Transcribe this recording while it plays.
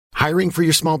Hiring for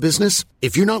your small business?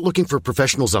 If you're not looking for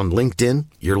professionals on LinkedIn,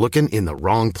 you're looking in the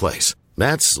wrong place.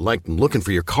 That's like looking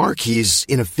for your car keys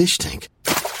in a fish tank.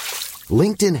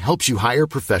 LinkedIn helps you hire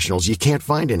professionals you can't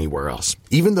find anywhere else,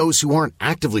 even those who aren't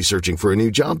actively searching for a new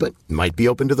job but might be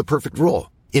open to the perfect role.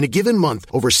 In a given month,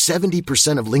 over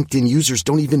 70% of LinkedIn users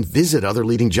don't even visit other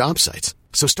leading job sites.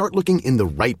 So start looking in the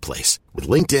right place. With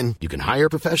LinkedIn, you can hire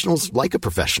professionals like a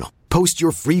professional. Post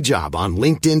your free job on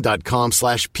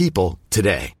linkedin.com/people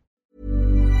today.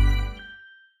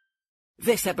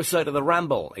 This episode of The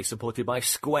Ramble is supported by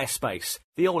Squarespace,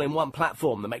 the all-in-one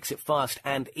platform that makes it fast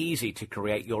and easy to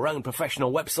create your own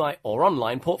professional website or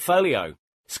online portfolio.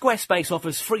 Squarespace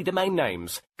offers free domain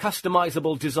names,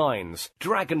 customizable designs,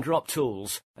 drag-and-drop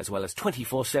tools, as well as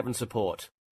 24/7 support.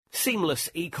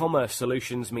 Seamless e-commerce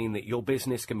solutions mean that your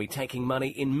business can be taking money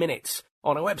in minutes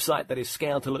on a website that is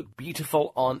scaled to look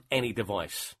beautiful on any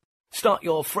device. Start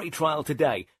your free trial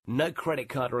today, no credit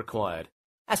card required.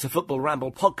 As a Football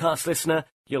Ramble podcast listener,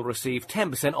 you'll receive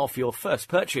 10% off your first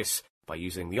purchase by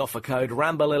using the offer code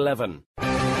RAMBLE11.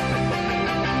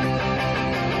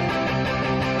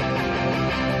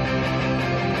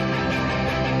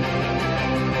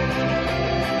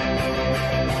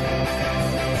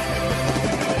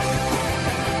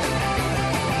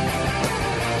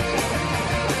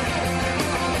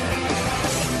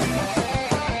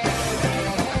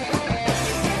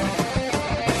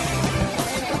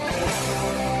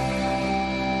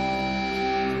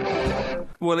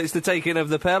 Well, it's the taking of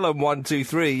the Pelham 1, 2,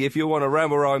 3. If you want a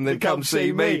ramble rhyme, then come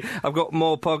see me. I've got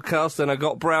more podcasts and I've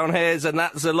got brown hairs, and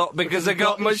that's a lot because I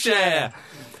got my share.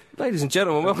 Ladies and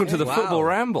gentlemen, welcome to the Football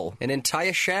Ramble. An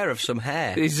entire share of some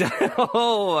hair.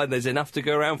 Oh, and there's enough to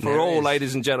go around for all,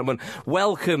 ladies and gentlemen.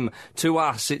 Welcome to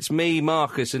us. It's me,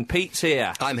 Marcus, and Pete's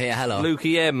here. I'm here, hello.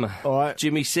 Lukey M. All right.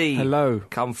 Jimmy C. Hello.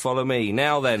 Come follow me.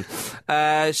 Now then,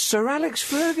 Sir Alex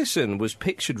Ferguson was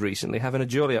pictured recently having a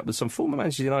jolly up with some former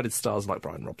Manchester United stars like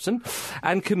Brian Robson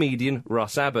and comedian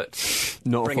Russ Abbott.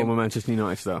 Not a former Manchester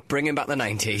United star. Bringing back the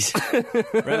 90s.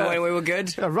 Remember when we were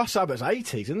good? Yeah, Russ Abbott's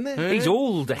 80s, isn't it? He's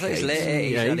all decades. He's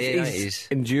late 80s, early he's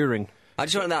 90s. enduring. I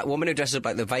just wanted that woman who dresses up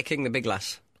like the Viking, the big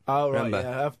lass. Oh, right, Remember?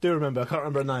 yeah, I do remember. I can't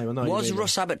remember her name. I know Was you mean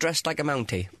Russ Abbott dressed like a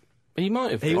Mountie? He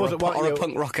might have. He was or a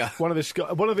punk rocker? One of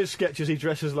his sketches, he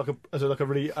dresses as a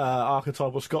really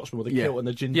archetypal Scotsman with a kilt and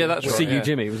the ginger. Yeah, that's right. See Yeah.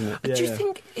 Jimmy, wasn't it? Do you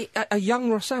think a young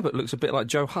Russ Abbott looks a bit like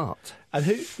Joe Hart? And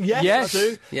who? Yes, I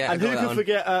do. Yeah, and I got who that could one.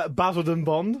 forget Basildon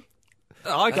Bond?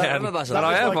 I can. remember Basil.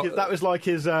 That was like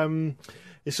his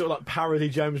sort of like parody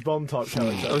James Bond type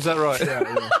character. Oh, is that right?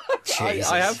 Yeah.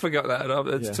 I have forgot that.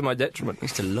 It's to my detriment. I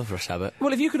used to love Russ Abbott.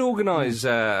 Well, if you could organise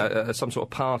some sort of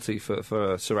party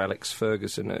for Sir Alex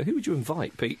Ferguson, who would you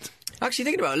invite, Pete? Actually,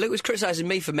 thinking about it, Luke was criticising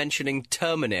me for mentioning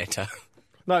Terminator.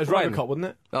 No, it was Ryan. Robocop, wasn't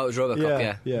it? Oh, it was Robocop,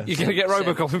 yeah. You're going to get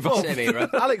Robocop involved? Same era.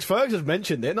 Alex Ferguson's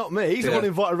mentioned it, not me. He's the one who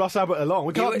invited Russ Abbott along.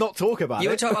 We can't not talk about You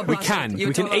were it. talking about We Basil- can. you were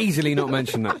We can talking about- easily not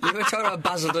mention that. You were talking about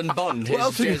Basildon Bond. What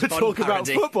else are you James going to Bond talk about?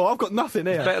 parody. Football? I've got nothing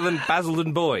here. Better than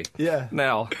Basildon Boy. Yeah.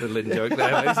 Now, the Lynn joke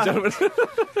there, ladies and gentlemen.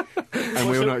 And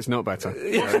we all know it's not better.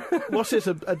 What's this,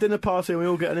 a dinner party and we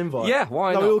all get an invite? Yeah,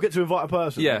 why no, not? we all get to invite a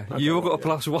person. Yeah, Okay, you all got a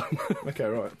right, +1. Okay,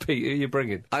 right. Pete, who are you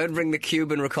bringing? I would bring the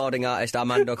Cuban recording artist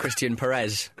Armando Christian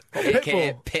Perez,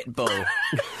 a.k.a. Pitbull.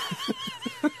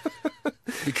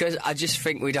 Because I just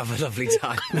think we'd have a lovely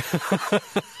time.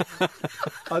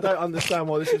 I don't understand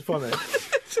why this is funny.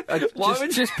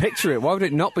 Just picture it. Why would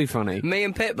it not be funny? Me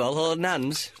and Pitbull holding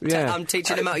hands. Yeah. I'm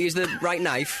teaching him how to use the right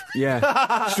knife.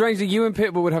 Yeah. Strangely, you and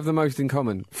Pitbull would have the most in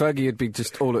common. Fergie would be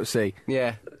just all at sea.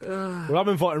 Yeah. Well, I'm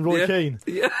inviting Roy Keane.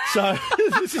 Yeah. So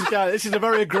this is a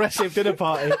very aggressive dinner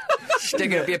party.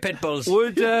 Sticking up your Pitbulls.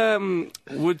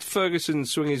 Would Ferguson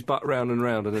swing his butt round and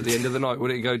round, and at the end of the night,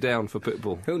 would it go down for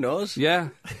Pitbull? Who knows? Yeah.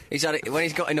 He's had it, when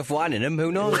he's got enough wine in him,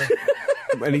 who knows?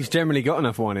 And he's generally got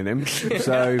enough wine in him.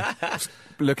 So,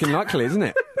 looking likely, isn't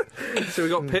it? So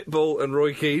we've got Pitbull and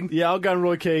Roy Keane. Yeah, I'll go and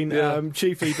Roy Keane, Yeah.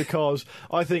 chiefly because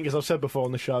I think, as I've said before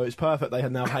on the show, it's perfect they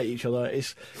now hate each other.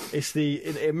 It's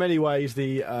in many ways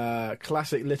the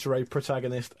classic literary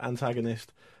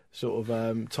protagonist-antagonist sort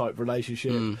of type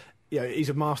relationship. You know, he's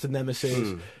a master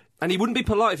nemesis. And he wouldn't be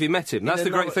polite if he met him. That's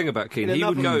the great thing about Keane. He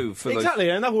would go for those... Exactly,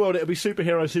 in another world it would be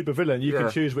superhero, supervillain. You Yeah.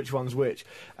 can choose which one's which.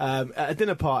 At a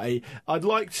dinner party, I'd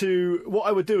like to... What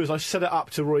I would do is I set it up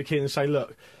to Roy Keane and say,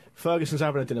 look, Ferguson's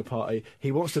having a dinner party.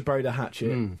 He wants to bury the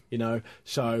hatchet, you know,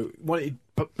 so why don't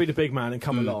you be the big man and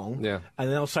come along? Yeah. And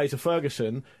then I'll say to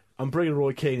Ferguson... I'm bringing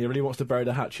Roy Keane. He really wants to bury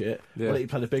the hatchet. Yeah. I'll let you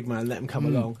play the big man, let him come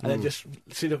along, and then just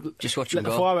Just watch let him the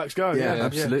go. fireworks go. Yeah,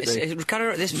 absolutely. It's kind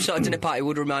of, this sort of dinner party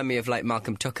would remind me of like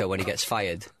Malcolm Tucker when he gets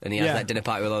fired and he has that dinner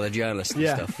party with all the journalists and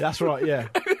Yeah, stuff. that's right. Yeah.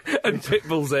 And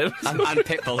Pitbull's there. And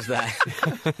Pitbull's there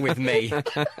with me,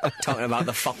 talking about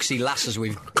the foxy lasses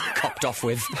we've copped off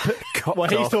with. Well,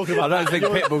 he's talking about. I don't think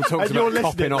Pitbull talks and you're about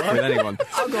copping off right? with anyone.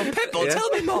 I've got Pitbull, tell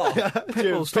me more.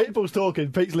 Pitbull's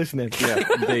talking, Pete's listening. Yeah,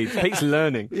 indeed. Pete's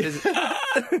learning.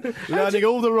 Learning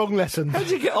all the wrong lessons. How'd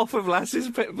you get off of lasses,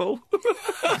 Pitbull?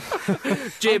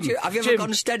 Jim. Have you ever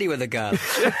gone steady with a girl?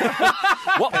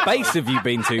 What base have you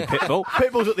been to, Pitbull?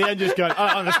 Pitbull's at the end just going, I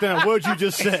don't understand a word you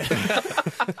just said.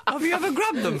 Have you ever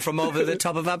grabbed them from over the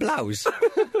top of her blouse?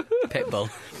 Pitbull.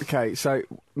 Okay, so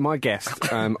my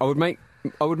guest, I would make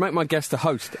my guest the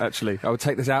host. Actually, I would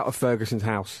take this out of Ferguson's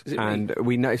house, and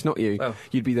we know it's not you. Oh.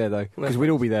 You'd be there though, because we'd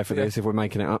all be there for this if we're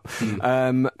making it up.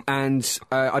 And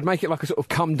I'd make it like a sort of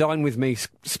come dine with me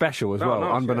special as well,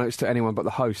 nice, unbeknownst to anyone but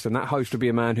the host. And that host would be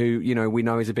a man who, you know, we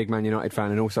know is a big Man United fan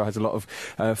and also has a lot of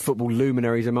football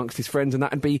luminaries amongst his friends, and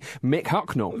that would be Mick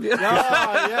Hucknall.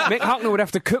 Mick Hucknall would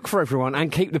have to cook for everyone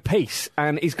and keep the peace.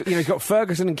 And he's got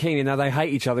Ferguson and Keane, now they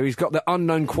hate each other. He's got the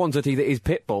unknown quantity that is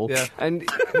Pitbull, and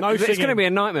it's going to be a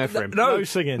nightmare for him. No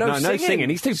singing. No singing.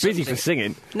 He's too busy for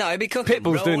singing. No, he'd be cooking.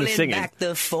 Pitbull's doing the singing. Rolling back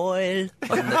the foil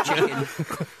on the chicken.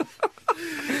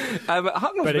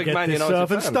 Hucknall's a Better big get Man this United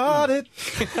oven fan. started.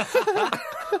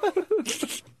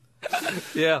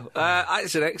 Yeah,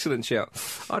 it's an excellent shout.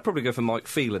 I'd probably go for Mike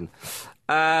Phelan.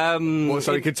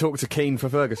 So he could talk to Keane for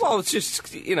Ferguson. Well, it's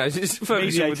just, you know, it's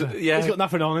Ferguson. Mediator. Yeah. He's got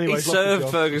nothing on anyway. He He's lost his served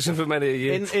job. Ferguson for many a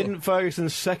year. In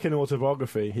Ferguson's second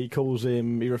autobiography, he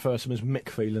refers to him as Mick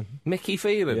Phelan. Mickey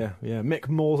Phelan. Yeah, Mick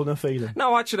more than a Phelan.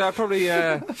 No, actually,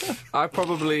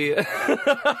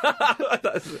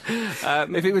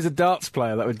 if he was a darts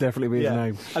player, that would definitely be his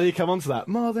name. And he come on to that,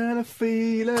 more than a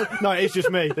feeling. No, it's just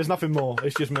me. There's nothing more.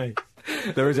 It's just me.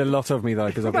 There is a lot of me though,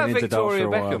 because I've What been about into darts Victoria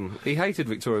for a while. Beckham? He hated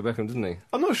Victoria Beckham, didn't he?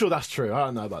 I'm not sure that's true. I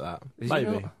don't know about that. Is he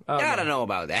Maybe. not? I don't know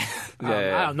about that.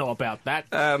 I don't know about that.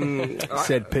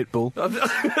 Said Pitbull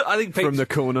I think Pete's, from the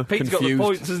corner, Pete's got confused. the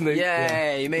points, hasn't he?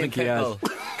 Yeah, you mean Think he has.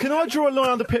 Pitbull. Can I draw a line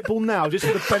under Pitbull now, just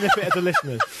for the benefit of the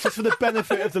listeners? Just for the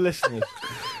benefit of the listeners.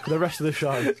 For the rest of the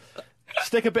show.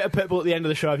 Stick a bit of Pitbull at the end of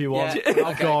the show if you want. Yeah.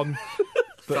 I've gone.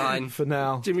 But Fine. for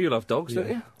now. Jim, you love dogs, don't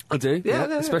you? I do, Yeah.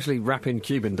 especially rapping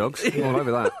Cuban dogs. All over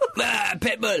that.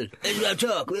 Pitbull, this is what I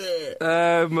talk.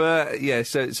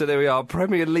 So there we are.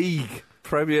 Premier League.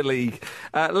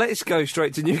 Let's go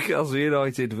straight to Newcastle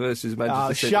United versus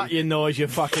Manchester City. Shut your noise, you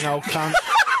fucking old cunt.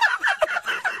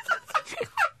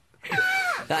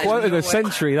 Quote of the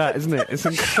century, that, isn't it? It's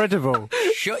incredible.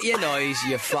 Shut your noise,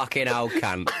 you fucking old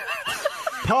cunt.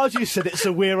 Pardew said it,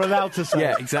 so we're allowed to say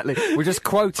Yeah, it. exactly. We're just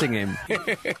quoting him.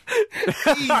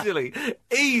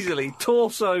 Easily,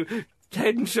 torso,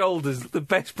 head and shoulders, the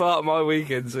best part of my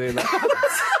weekend seeing that.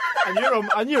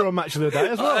 And you're on Match of the Day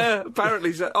as well.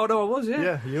 Apparently so. Oh, no, I was, yeah.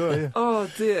 Yeah, you are, yeah. Oh,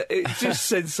 dear. It's just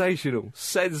sensational.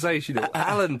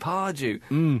 Alan Pardew.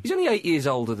 He's only 8 years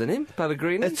older than him,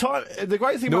 Pellegrini. The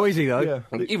great thing Noisy, about...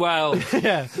 though. Yeah. Well,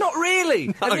 Yeah. not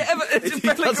really. Have you ever... He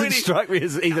doesn't strike me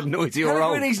as either noisy or old.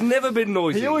 Pellegrini's never been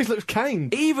noisy. He always looks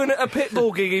caned. Even at a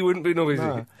Pitbull gig, he wouldn't be noisy.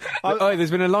 No. Oh,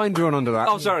 there's been a line drawn under that.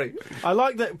 Oh, sorry. I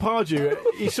like that Pardew,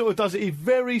 he sort of does it, he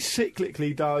very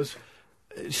cyclically does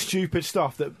stupid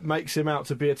stuff that makes him out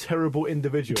to be a terrible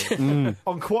individual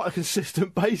on quite a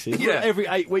consistent basis. Yeah. Every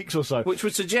 8 weeks or so. Which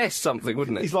would suggest something,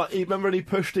 wouldn't it? He's like, remember when he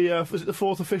pushed was it the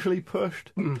fourth official he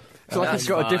pushed? It's like he's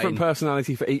got a different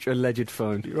personality for each alleged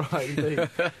phone. Right, indeed.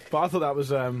 But I thought that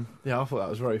was, I thought that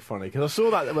was very funny because I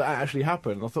saw that actually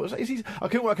happened. I thought, I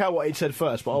couldn't work out what he'd said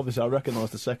first, but obviously I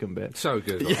recognised the second bit. So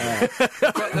good.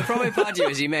 The problem with Pardew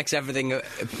is he makes everything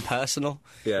personal.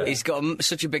 Yeah. He's got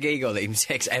such a big ego that he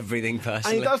takes everything And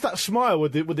personally. he does that smile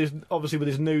with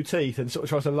his new teeth and sort of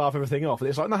tries to laugh everything off. And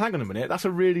it's like, no, hang on a minute, that's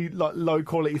a really low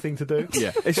quality thing to do.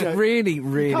 Yeah, it's You know, really, you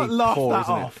really can't laugh poor, that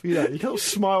isn't off. You can't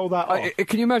smile that off.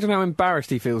 Can you imagine how embarrassed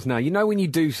he feels now? You know when you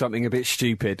do something a bit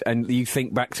stupid and you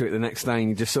think back to it the next day and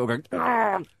you just sort of go,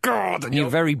 oh, God, and your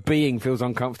very being feels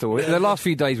uncomfortable. The last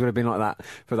few days would have been like that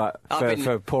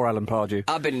for poor Alan Pardew.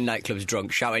 I've been in nightclubs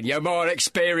drunk shouting, "You're more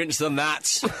experienced than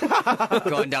that!"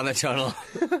 Going down the tunnel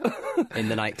in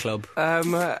the nightclub. I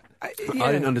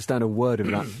didn't understand a word of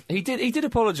that. He did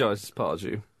apologise to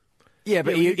Pardew. Yeah,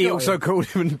 but he also called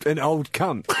him an old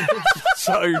cunt.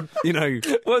 So, you know...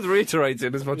 Worth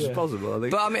reiterating as much as possible, I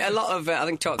think. But I mean, a lot of I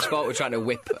think Talk Sport were trying to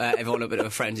whip everyone up into a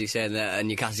frenzy, saying that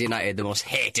Newcastle United the most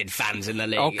hated fans in the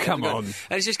league. Oh, come on. And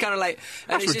it's just kind of like,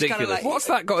 That's it's just kind of ridiculous. like, What's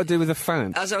that got to do with a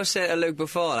fan? as I was saying to Luke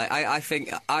before, like, I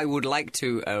think I would like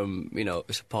to,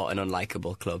 support an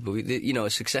unlikable club.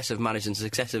 Successive managers and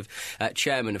successive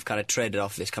chairmen have kind of traded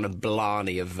off this kind of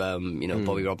blarney of,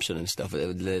 Bobby Robson and stuff.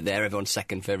 They're everyone's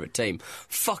second favourite team. team.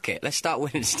 Fuck it, let's start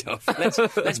winning stuff.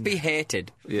 Let's be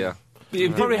hated. Yeah.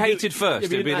 You probably hated first.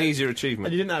 but It'd be an easier And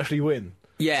achievement. you didn't actually win.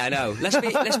 Yeah, I know.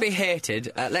 Let's be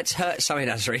hated. Let's hurt Sami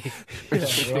Nasri.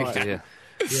 Yeah, right. Yeah.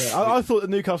 Yeah, I thought that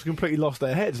Newcastle completely lost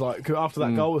their heads after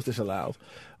that goal was disallowed,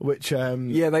 which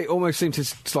Yeah, they almost seemed to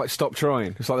stop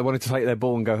trying. It's like they wanted to take their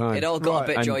ball and go home. It all got a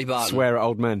bit and Joey Barton. swear at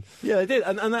old men. yeah, they did,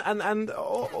 and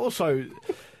also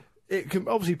it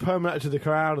obviously permeated to the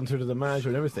crowd and through to the manager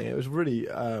and everything. It was really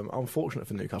unfortunate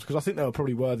for Newcastle because I think they were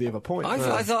probably worthy of a point. I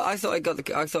thought it got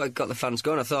the fans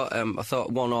going. I thought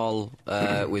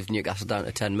 1-1 with Newcastle down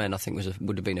to 10 men. I think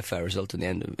would have been a fair result in the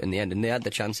end. And they had the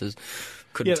chances,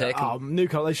 couldn't take them.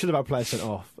 Newcastle, they should have had players sent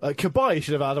off. Kabay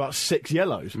should have had about 6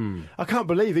 yellows. I can't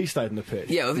believe he stayed on the pitch.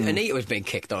 Yeah, Anita was being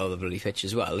kicked all over the bloody pitch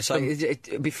as well. So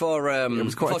before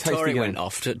quite a tasty Torre game. went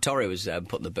off, Torre was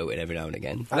putting the boot in every now and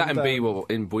again. That in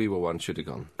Buiwa one should have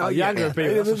gone. Younger and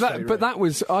Beaver, that's a straight But red. that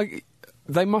was...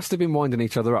 They must have been winding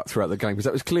each other up throughout the game because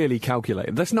that was clearly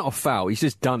calculated. That's not a foul. He's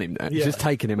just done him there. He's Yeah. just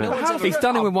taken him out. how's He's it-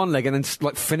 done him with one leg and then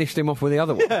finished him off with the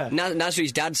other one. Yeah.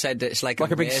 Nasri's dad said that it's like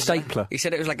Like a big razor. stapler. He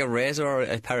said it was like a razor or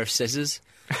a pair of scissors.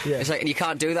 Yeah. It's like, and you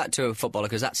can't do that to a footballer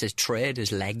because that's his trade,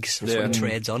 his legs. That's what he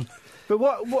trades on. But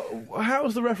how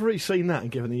has the referee seen that and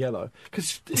given the yellow?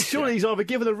 Because surely he's either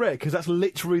given a red because that's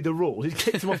literally the rules. He's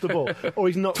kicked him off the ball, or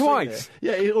he's not Twice. seen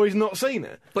it. Yeah, or he's not seen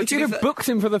it. But He to should be have fair- booked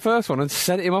him for the first one and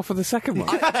sent him off for the second one.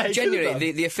 Yeah, he could have Genuinely,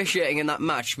 done. the officiating in that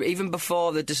match, even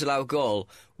before the disallowed goal,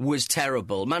 was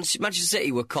terrible. Manchester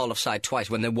City were called offside twice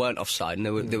when they weren't offside, and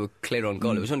they were clear on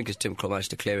goal. It was only because Tim Krul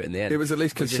managed to clear it in the end. It was at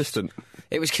least consistent.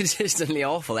 It was consistently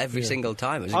awful every single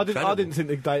time. It was I incredible. didn't think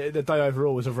the day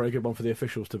overall was a very good one for the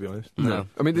officials, to be honest. No.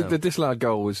 I mean, the disallowed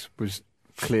goal was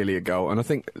clearly a goal, and I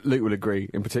think Luke will agree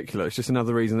in particular. It's just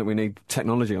another reason that we need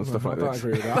technology on stuff I like don't this.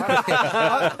 agree with that.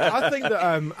 I think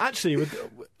that actually,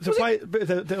 to play a bit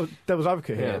of the devil's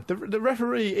advocate here, the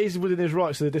referee is within his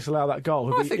rights to disallow that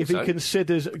goal I if think he so.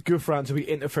 considers Gouffran to be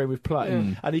interfering with play,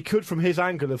 and he could, from his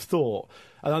angle, have thought.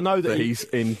 And I know that That he's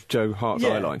in Joe Hart's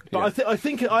eye line. but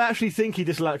I actually think he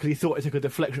disallowed because he thought it took a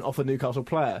deflection off a Newcastle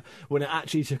player when it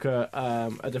actually took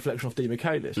a deflection off Di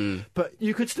Michaelis. But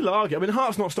you could still argue. I mean,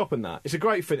 Hart's not stopping that. It's a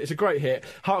great fit. It's a great hit.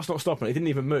 Hart's not stopping it. He didn't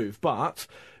even move. But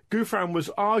Gouffran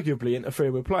was arguably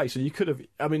interfering with play, so you could have.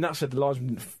 I mean, that said, the linesman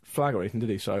didn't flag or anything, did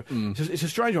he? So it's a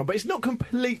strange one, but it's not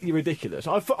completely ridiculous.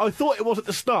 I thought it was at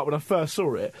the start when I first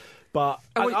saw it. But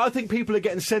I think people are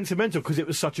getting sentimental because it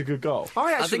was such a good goal.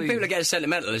 I think people are getting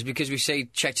sentimental is because we see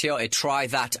Chetiote try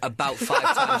that about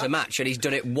 5 times a match, and he's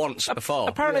done it once before.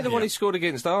 Apparently, the one he scored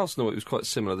against Arsenal, it was quite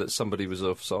similar. That somebody was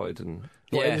offside and.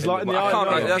 What, in his light in the I eye? can't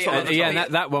No. remember, that's what- And, yeah,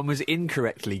 that one was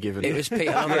incorrectly given. It was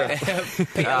Peter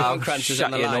Lonkrantz was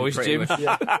on the shut your line, noise, pretty Jim.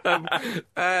 much.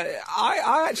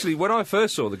 I actually, when I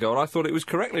first saw the goal, I thought it was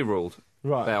correctly ruled.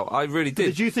 Right. Now, I really did.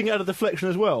 Did you think it had a deflection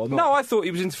as well? Or not? No, I thought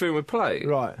he was interfering with play.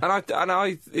 Right.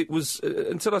 And it was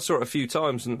until I saw it a few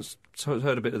times and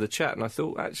heard a bit of the chat, and I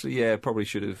thought, actually, yeah, probably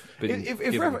should have been.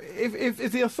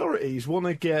 If the authorities want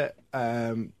to get,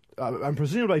 and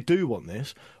presumably they do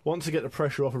want to get the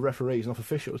pressure off of referees and off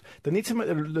officials, they need to make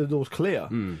the laws clear.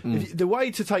 The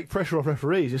way to take pressure off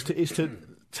referees is to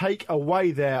take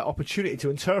away their opportunity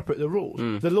to interpret the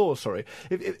rules, the laws. Sorry,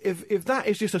 if that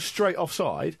is just a straight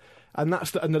offside. And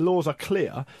and the laws are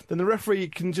clear, then the referee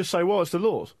can just say, well, it's the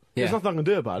laws. Yeah. There's nothing I can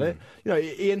do about it. You know,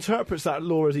 he interprets that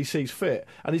law as he sees fit,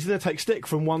 and he's going to take stick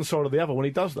from one side or the other when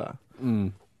he does that.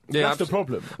 Yeah, That's the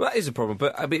problem. Well, that is a problem,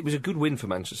 but I mean, it was a good win for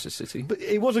Manchester City. But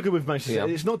it was a good win for Manchester City.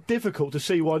 Yeah. It's not difficult to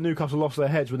see why Newcastle lost their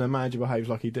heads when their manager behaves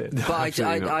like he did. But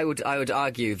I would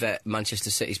argue that Manchester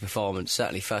City's performance,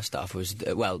 certainly first half, was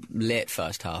late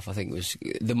first half. I think it was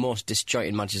the most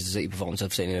disjointed Manchester City performance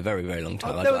I've seen in a very, very long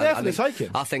time. They were there for the taking.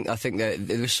 I think that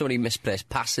there were so many misplaced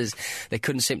passes. They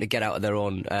couldn't seem to get out of their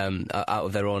own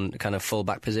kind of full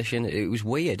back position. It was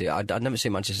weird. I'd never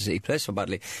seen Manchester City play so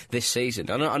badly this season.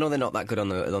 I know they're not that good on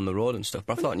the road and stuff,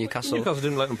 but I thought Newcastle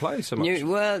didn't let them play so much.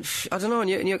 I don't know.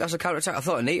 Newcastle counter-attack. I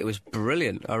thought Anita was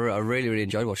brilliant. I really, really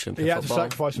enjoyed watching him play He had to football.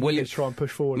 sacrifice some to try and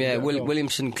push forward. Yeah, and get a goal.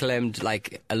 Williamson claimed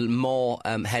like more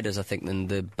headers, I think, than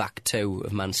the back two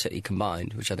of Man City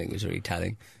combined, which I think was really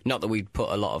telling. Not that we put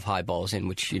a lot of high balls in,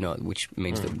 which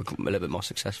means that we're a little bit more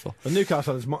successful. And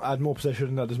Newcastle had more possession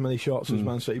and had as many shots as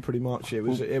Man City. Pretty much, it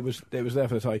was there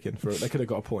for the taking. They could have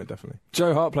got a point, definitely.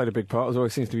 Joe Hart played a big part as well. He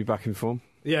seems to be back in form.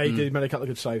 Yeah, he did. Made a couple of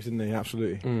good saves, didn't he?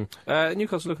 Absolutely.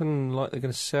 Newcastle looking like they're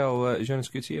going to sell Jonas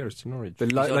Gutierrez to Norwich.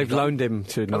 They've loaned him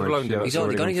to Norwich. Loaned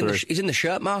him. He's in the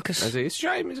shirt, Marcus. Is he? It's a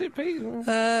shame, is it, Pete?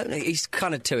 He's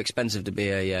kind of too expensive to be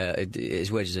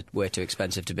his wages are way too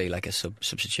expensive to be like a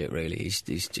substitute. Really, he's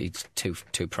too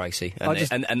pricey,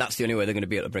 and that's the only way they're going to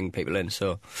be able to bring people in.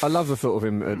 So I love the thought of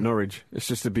him at Norwich. It's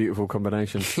just a beautiful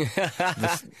combination.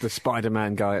 the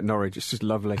Spider-Man guy at Norwich. It's just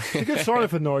lovely. It's a good signing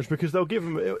for Norwich because they'll give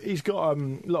him. He's got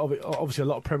obviously a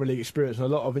lot of Premier League experience and a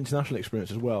lot of international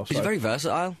experience as well. So. He's very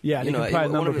versatile. Yeah, and he can play a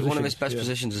number of positions. One of his best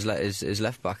positions is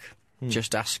left back.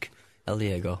 Just ask El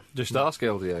Diego. Just ask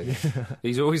El Diego.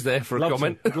 He's always there for a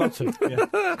comment. Love to. Yeah.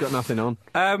 He's got nothing on.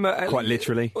 Quite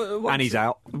literally. And he's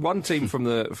out. One team from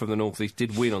the North East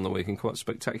did win on the weekend quite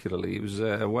spectacularly. It was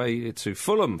away to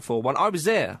Fulham 4-1. I was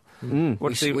there.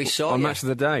 We saw on Match of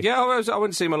the Day. Yeah, I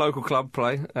went to see my local club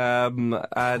play. And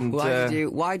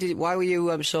why were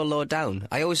you so low down?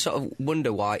 I always sort of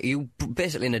wonder why. You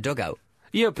basically in a dugout.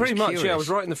 Yeah, pretty much. Curious. Yeah, I was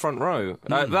right in the front row.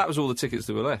 That was all the tickets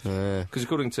that were left. Because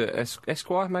according to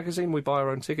Esquire magazine, we buy our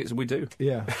own tickets, and we do.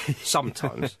 Yeah.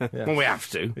 Sometimes. When we have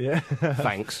to. Yeah.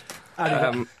 Thanks.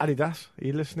 Adidas, are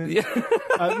you listening?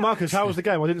 Yeah. Marcus, how was the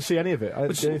game? I didn't see any of it. I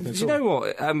didn't see anything. Do you know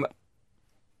what?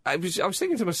 I was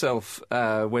thinking to myself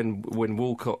when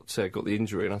Walcott got the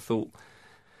injury, and I thought,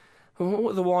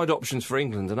 what are the wide options for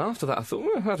England? And after that, I thought,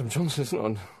 Adam Johnson's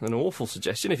not an awful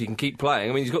suggestion if he can keep playing.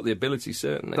 I mean, he's got the ability,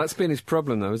 certainly. That's been his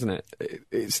problem, though, isn't it?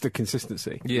 It's the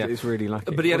consistency. Yeah. It's really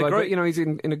lacking. But he had a great... he's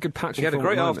in a good patch. He had a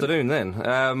great afternoon then.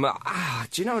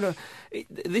 Do you know,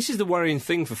 this is the worrying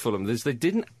thing for Fulham. They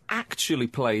didn't actually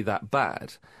play that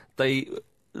bad. They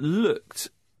looked...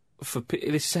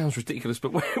 this sounds ridiculous, but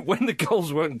when the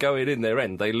goals weren't going in their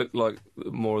end, they looked like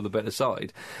more of the better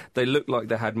side. They looked like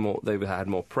they had more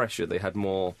pressure. They had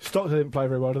more. Stockton didn't play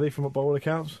very well, did he? From by all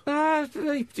accounts,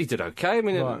 he did okay. I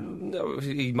mean,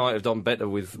 he might have done better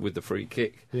with the free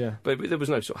kick. Yeah, but there was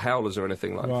no sort of howlers or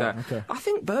anything like that. Okay. I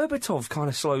think Berbatov kind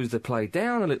of slows the play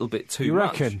down a little bit too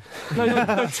much. You reckon?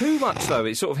 No, too much though.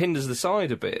 It sort of hinders the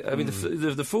side a bit. I mean, the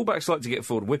fullbacks like to get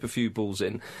forward, whip a few balls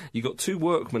in. You got two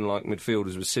workman-like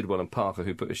midfielders with Sidwell and Parker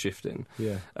who put a shift in.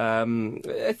 Yeah.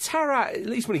 Tarat, at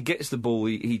least when he gets the ball,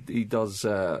 he does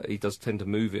tend to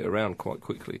move it around quite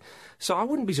quickly. So I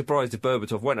wouldn't be surprised if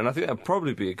Berbatov went, and I think that'd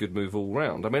probably be a good move all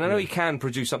round. I mean, I know he can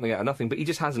produce something out of nothing, but he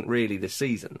just hasn't really this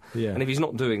season. Yeah. And if he's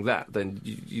not doing that, then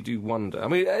you do wonder. I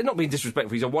mean, not being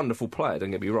disrespectful, he's a wonderful player,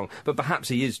 don't get me wrong, but perhaps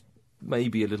he is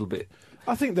maybe a little bit...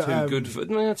 I think that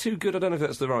too good. I don't know if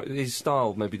that's the right. His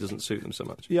style maybe doesn't suit him so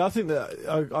much. Yeah, I think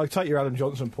that I take your Adam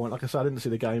Johnson point. Like I said, I didn't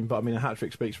see the game, but I mean, a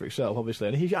hat-trick speaks for itself, obviously,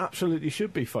 and he absolutely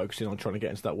should be focusing on trying to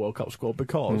get into that World Cup squad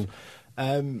because,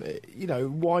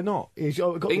 why not?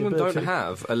 England don't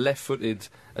have a left-footed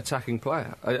attacking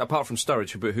player apart from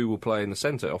Sturridge, who will play in the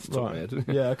centre off the top of my head.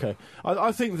 Yeah, okay.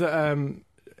 I think that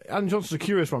Adam Johnson's a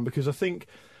curious one because I think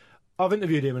I've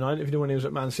interviewed him, and I interviewed him when he was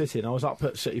at Man City, and I was up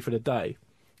at City for the day.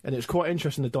 And it was quite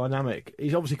interesting, the dynamic.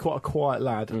 He's obviously quite a quiet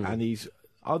lad, and he's...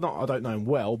 I don't know him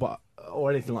well, or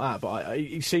anything like that, but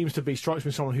he seems to be... strikes me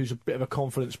as someone who's a bit of a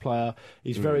confidence player.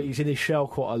 He's he's in his shell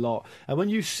quite a lot. And when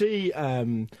you see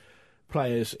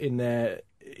players in their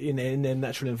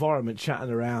natural environment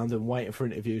chatting around and waiting for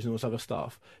interviews and all this other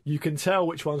stuff, you can tell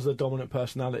which ones are the dominant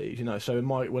personalities, you know. So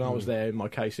when I was there, in my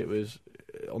case, it was...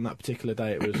 on that particular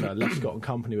day, it was Lescott and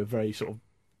company were very sort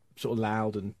of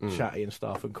loud and chatty and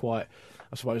stuff, and quite...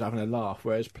 I suppose having a laugh,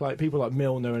 whereas people like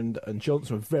Milner and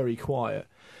Johnson were very quiet.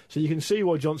 So you can see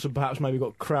why Johnson perhaps maybe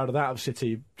got crowded out of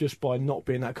City just by not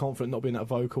being that confident, not being that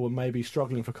vocal, and maybe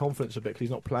struggling for confidence a bit because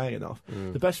he's not playing enough.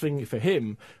 The best thing for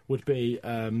him would be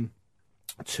to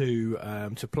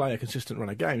play a consistent run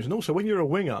of games. And also, when you're a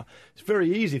winger, it's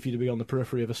very easy for you to be on the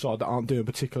periphery of a side that aren't doing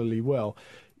particularly well.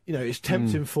 You know, it's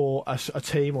tempting for a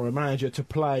team or a manager to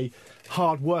play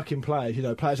hard-working players,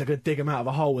 players that are going to dig them out of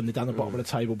a hole when they're down the bottom of the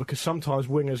table, because sometimes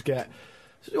wingers get...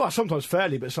 Well, sometimes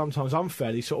fairly, but sometimes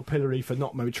unfairly sort of pillory for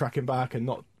not maybe tracking back and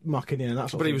not mucking in and that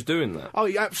sort of thing. But he was doing that. Oh,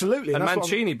 yeah, absolutely. And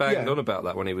Mancini banged on about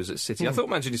that when he was at City. I thought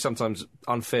Mancini sometimes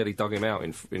unfairly dug him out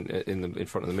in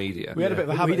front of the media. We had a bit of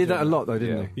a habit. He did that a lot, though,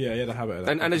 didn't he? Yeah, he had a habit of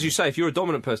that. And as you say, if you're a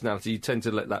dominant personality, you tend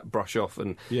to let that brush off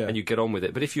and you get on with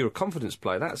it. But if you're a confidence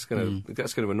player, that's going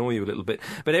to annoy you a little bit.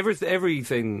 But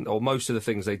everything, or most of the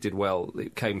things they did well,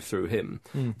 it came through him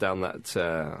down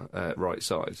that right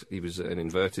side. He was an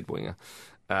inverted winger.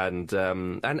 And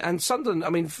Sunderland, I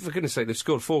mean, for goodness sake, they've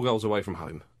scored 4 goals away from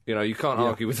home. You can't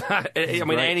argue with that. I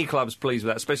mean, any club's pleased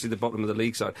with that, especially the bottom of the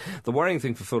league side. The worrying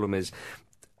thing for Fulham is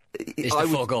It's the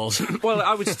 4 goals. Well,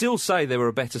 I would still say they were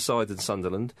a better side than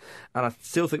Sunderland, and I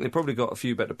still think they've probably got a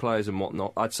few better players and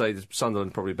whatnot. I'd say that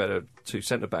Sunderland probably better 2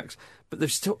 centre-backs, but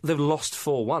they've lost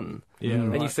 4-1. Yeah,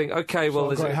 and right. you think, OK, well,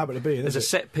 It's not a great habit to be in, there's is a it?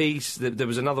 set piece, there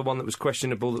was another one that was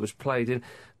questionable that was played in.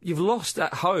 You've lost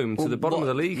at home to the bottom of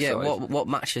the league Yeah, side. what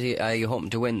match are you hoping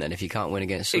to win then if you can't win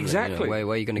against Sunderland? Exactly. Where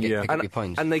are you going to pick up your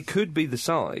points? And they could be the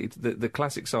side, the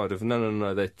classic side of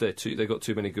no, they've got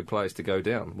too many good players to go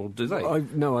down. Well, do they?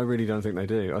 No, I really don't think they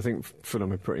do. I think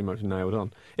Fulham are pretty much nailed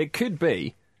on. It could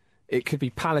be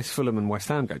Palace, Fulham and West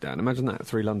Ham go down. Imagine that,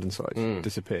 3 London sides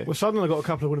disappear. Well, Sunderland have got a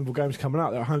couple of winnable games coming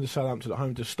out. They're at home to Southampton, at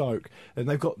home to Stoke, and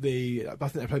they've got I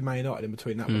think they played Man United in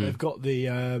between that, but they've got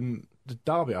the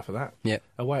derby after that,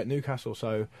 away at Newcastle.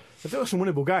 So they've got some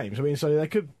winnable games. I mean, so they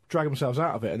could drag themselves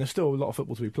out of it, and there's still a lot of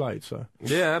football to be played. So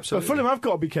Yeah, absolutely. But Fulham have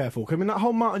got to be careful. I mean, that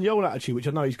whole Martin Yole attitude, which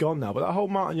I know he's gone now, but that whole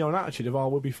Martin Yole attitude of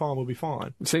we'll be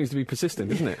fine. It seems to be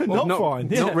persistent, isn't it? Not fine,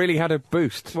 yeah. Not really had a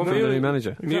boost from the new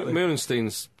manager. Exactly.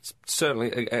 Muhlenstein's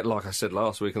certainly, like I said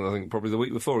last week, and I think probably the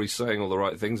week before, he's saying all the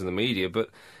right things in the media, but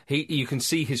you can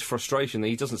see his frustration that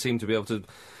he doesn't seem to be able to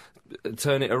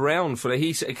turn it around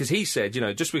because he said,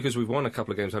 just because we've won a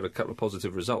couple of games, had a couple of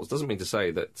positive results, doesn't mean to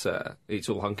say that it's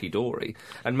all hunky-dory.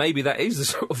 And maybe that is the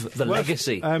sort of the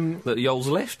legacy that Yole's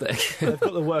left there. They've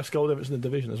got the worst goal difference in the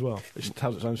division as well. It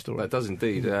tells its own story. That does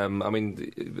indeed. I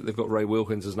mean, they've got Ray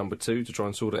Wilkins as number 2 to try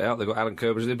and sort it out. They've got Alan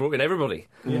Kerber. They brought in everybody.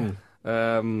 Yeah.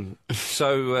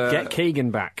 Get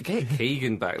Keegan back. Get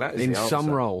Keegan back. That is in the answer. some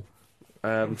role.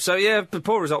 The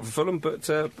poor result for Fulham, but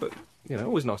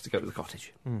always nice to go to the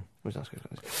cottage. Always nice to go to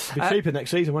the cottage. It'll be cheaper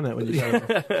next season, won't it? When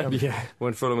you go,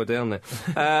 When Fulham are down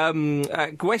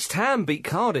there. West Ham beat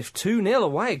Cardiff 2-0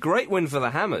 away. Great win for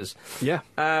the Hammers. Yeah.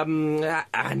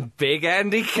 And big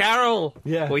Andy Carroll.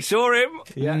 Yeah. We saw him.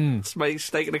 Yeah.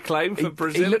 Staking a claim for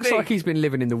Brazil. He looks like he's been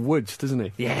living in the woods, doesn't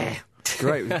he? Yeah.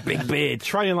 Great. Big beard.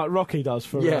 training like Rocky does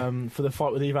for the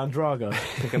fight with Ivan Drago.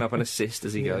 Picking up an assist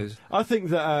as he goes. I think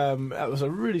that that was a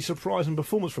really surprising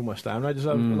performance from West Ham. They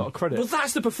deserve a lot of credit. Well,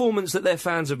 that's the performance that their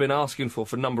fans have been asking for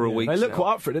a number of weeks They looked now.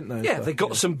 quite up for it, didn't they? Yeah, they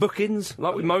got some bookings,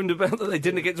 like we moaned about that they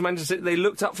didn't against Manchester City. They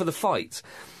looked up for the fight.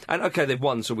 And, OK, they've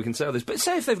won, so we can say all this. But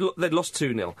say if they'd lost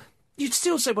 2-0, you'd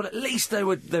still say, well, at least they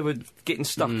were getting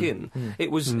stuck in. It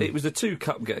was the 2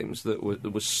 cup games that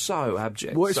were so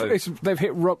abject. Well, they've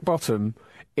hit rock bottom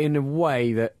in a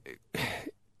way that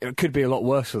it could be a lot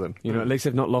worse for them. At least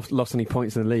they've not lost any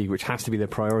points in the league, which has to be their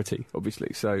priority,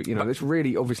 obviously. So, it's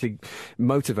really obviously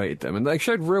motivated them. And they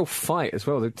showed real fight as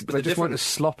well. They just weren't as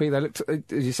sloppy. They looked,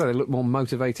 as you say, they looked more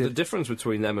motivated. The difference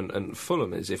between them and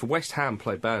Fulham is if West Ham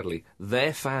play badly,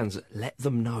 their fans let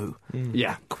them know.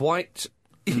 Yeah. Quite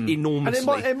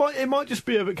enormously. And it might just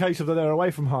be a case of that they're away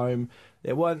from home.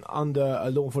 They weren't under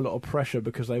an awful lot of pressure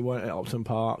because they weren't at Upton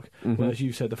Park. Whereas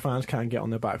you said, the fans can get on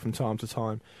their back from time to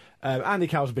time. Andy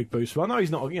Carroll's a big boost. I know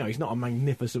he's not a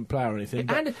magnificent player or anything,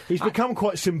 but he's become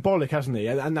quite symbolic, hasn't he?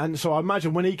 And so I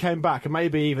imagine when he came back, and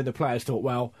maybe even the players thought,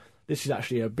 well, this is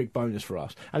actually a big bonus for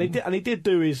us. And he did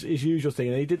do his usual thing,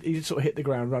 and he did sort of hit the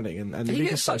ground running. And he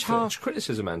gets such harsh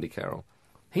criticism, Andy Carroll.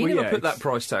 He never put that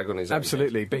price tag on his own.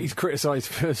 Absolutely, but he's criticised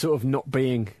for sort of not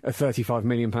being a £35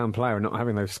 million player and not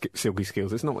having those silky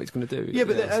skills. It's not what he's going to do. Yeah,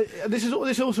 but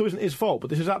this also isn't his fault, but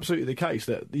this is absolutely the case,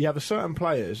 that you have certain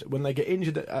players, when they get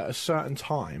injured at a certain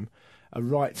time, a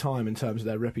right time in terms of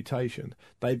their reputation,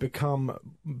 they become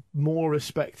more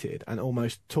respected and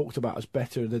almost talked about as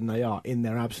better than they are in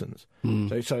their absence.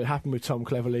 So it happened with Tom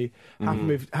Cleverley,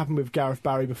 happened with Gareth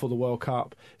Barry before the World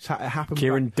Cup. It happened.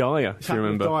 Kieran Dyer, if you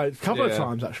remember, a couple of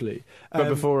times actually, but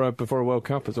before a World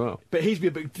Cup as well. But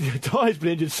Dyer's been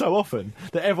injured so often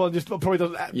that everyone just probably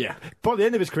doesn't. Yeah. By the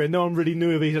end of his career, no one really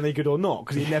knew if he's any good or not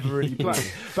because he never really played.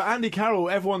 But Andy Carroll,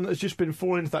 everyone has just been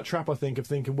falling into that trap, I think, of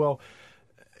thinking, well,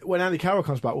 when Andy Carroll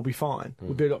comes back, we'll be fine.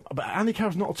 But Andy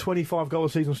Carroll's not a 25-goal a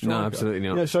season striker. No, absolutely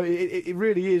not. So it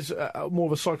really is more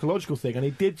of a psychological thing, and he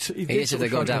did. He is if they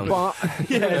go down. But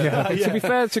to be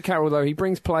fair to Carroll, though, he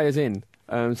brings players in.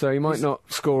 So he might not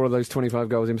score all those 25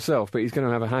 goals himself, but he's going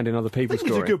to have a hand in other people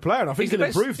scoring. He's a good player, and I think he'll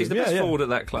improve. He's the best forward at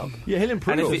that club. Yeah, he'll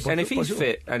improve. And if he's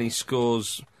fit and he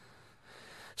scores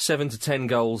 7 to 10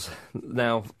 goals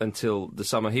now until the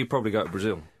summer, he'll probably go to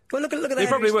Brazil. Well, look at that. He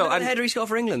probably will. Look at the header he scored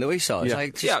for England that we saw. Yeah,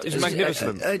 It's it was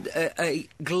magnificent. A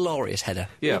glorious header.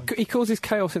 Yeah, he causes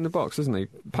chaos in the box, doesn't he?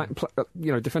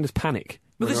 Defenders panic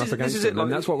But when they're up against it,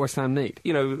 and that's what West Ham need.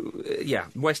 You know,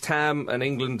 West Ham and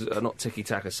England are not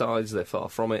tiki-taka sides; they're far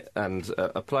from it. And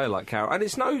a player like Carroll, and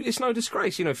it's no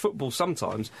disgrace. You know, football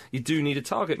sometimes you do need a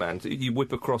target man. You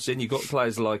whip a cross in. You've got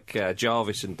players like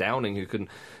Jarvis and Downing who can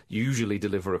usually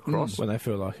deliver a cross when they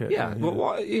feel like it. Yeah,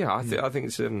 I think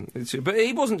it's. But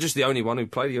he wasn't just the only one who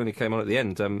played. He only came on at the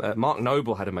end. Mark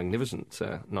Noble had a magnificent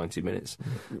 90 minutes,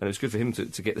 and it was good for him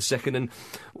to get the second. And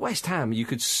West Ham, you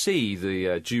could see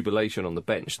the jubilation on the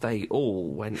bench. They all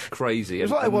went crazy. It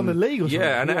was like they won the league or something.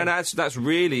 Yeah, and that's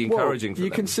really encouraging for them.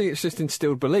 You can see it's just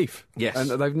instilled belief. Yes. And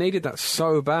they've needed that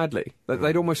so badly that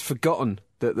they'd almost forgotten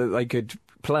that they could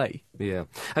play. Yeah.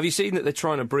 Have you seen that they're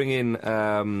trying to bring in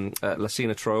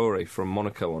Lassina Traore from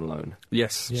Monaco on loan?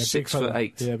 Yes. Yeah,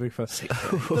 6'8". Yeah, big fella.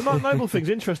 The Mark Noble thing's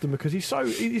interesting because he's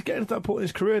getting to that point in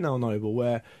his career now, Noble,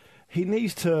 where he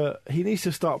needs to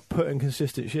start putting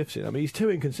consistent shifts in. I mean, he's too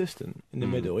inconsistent in the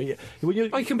middle. He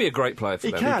can be a great player for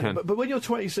them. He can. But when you're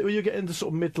 26, when you're getting into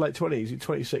sort of mid to late 20s, you're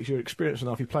 26, you're experienced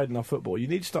enough, you've played enough football, you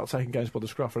need to start taking games by the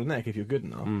scruff of the neck if you're good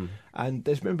enough. And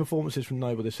there's been performances from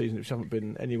Noble this season which haven't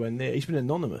been anywhere near. He's been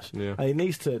anonymous. Yeah. And he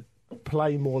needs to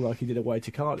play more like he did away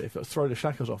to Cardiff, throw the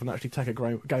shackles off and actually take a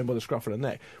game by the scruff of the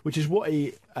neck, which is what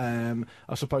he, I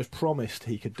suppose, promised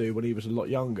he could do when he was a lot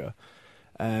younger.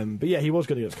 But yeah, he was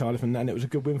good against Cardiff, and it was a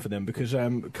good win for them because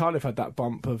Cardiff had that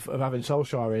bump of having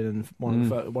Solskjaer in and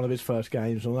one of his first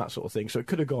games and all that sort of thing. So it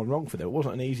could have gone wrong for them. It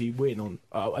wasn't an easy win on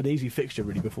an easy fixture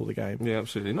really before the game. Yeah,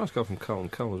 absolutely. Nice goal from Cole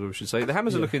as well, we should say. The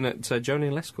Hammers are looking at Johnny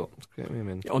Lescott.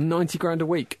 On 90 grand a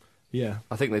week. Yeah,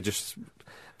 I think they're just.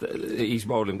 He's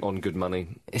rolling on good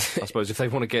money. I suppose if they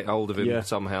want to get hold of him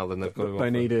somehow, then they've got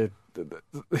to.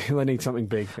 They need something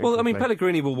big. Well, I mean,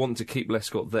 Pellegrini will want to keep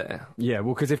Lescott there. Yeah,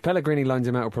 well, because if Pellegrini loans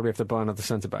him out, he'll probably have to buy another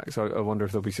centre back. So I wonder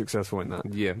if they'll be successful in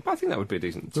that. Yeah, but I think that would be a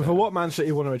decent. But for what Man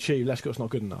City want to achieve, Lescott's not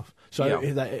good enough. So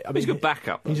he's a good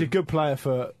backup. He's a good player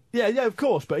for. Yeah, of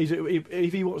course. But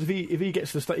if he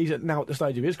gets to he's now at the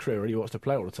stage of his career where he wants to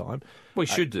play all the time. Well,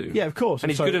 he should do. Yeah, of course. And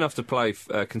he's good enough to play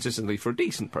consistently for a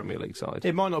decent Premier League side.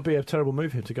 It might not be a terrible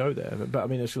move for him to go there, but I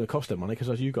mean, it's going to cost him money because,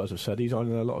 as you guys have said, he's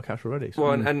earning a lot of cash already. So.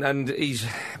 Well, and he's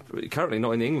currently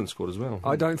not in the England squad as well.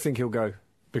 I don't think he'll go.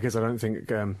 Because I don't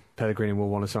think Pellegrini will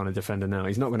want to sign a defender now.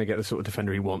 He's not going to get the sort of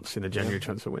defender he wants in the January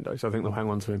transfer window, so I think they'll hang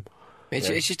on to him. It's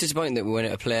just disappointing that when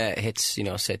a player hits,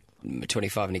 say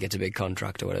 25 and he gets a big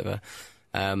contract or whatever,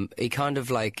 he kind of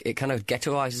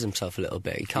ghettoises himself a little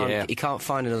bit. He can't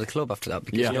find another club after that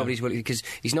because nobody's willing, because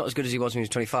he's not as good as he was when he was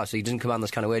 25, so he doesn't command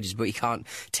those kind of wages, but he can't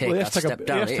take that step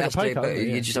down.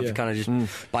 You just have to kind of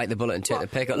just bite the bullet and take the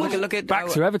pay cut. Look at back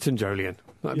to Everton, Jolien.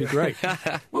 That'd be great.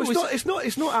 Well, it's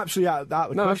not absolutely out of the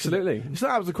question. No, absolutely. It's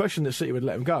not out of the question that City would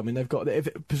let him go. I mean, they've got,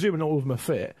 presuming all of them are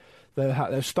fit, they've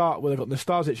got the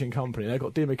Starzic in company, they've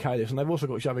got Di Michaelis, and they've also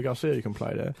got Xavi Garcia who can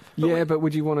play there. But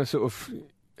would you want to sort of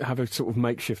have a sort of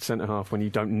makeshift centre-half when you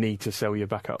don't need to sell your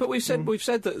backup? But we've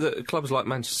said that clubs like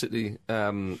Manchester City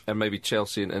and maybe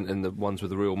Chelsea and the ones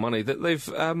with the real money, that they've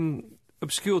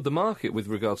obscured the market with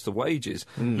regards to wages.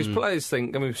 Because players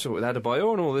think, I mean, we saw it with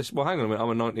Adebayor and all this, well, hang on a minute,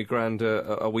 I'm a 90 grand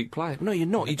a week player. No, you're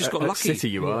not. You just got lucky. City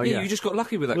you are, You just got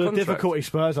lucky with that contract. The difficulty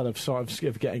Spurs had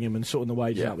of getting him and sorting the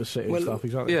wages out with City and stuff,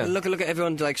 exactly. Yeah. Look at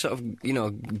everyone,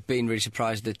 being really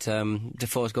surprised that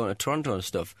Defoe's going to Toronto and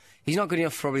stuff. He's not good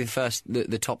enough for probably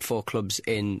the top 4 clubs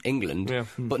in England,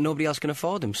 but nobody else can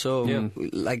afford him. So,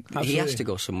 he has to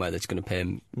go somewhere that's going to pay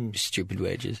him stupid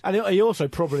wages. And he also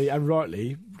probably, and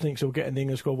rightly, thinks he'll get in the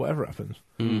England squad whatever happens.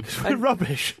 Because we're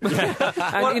rubbish.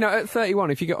 And, at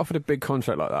 31, if you get offered a big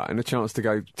contract like that and a chance to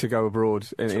go abroad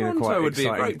in a quite would be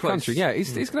a exciting great place. country,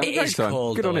 he's going to have a great time.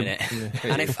 Cold, good though, on him.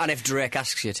 And if Drake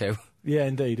asks you to. Yeah,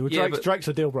 indeed. Well, Drake's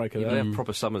a deal breaker. They have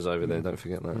proper summers over there, don't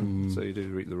forget that. So you do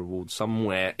reap the reward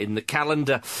somewhere in the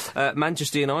calendar.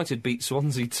 Manchester United beat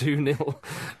Swansea 2-0.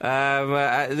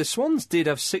 The Swans did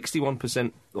have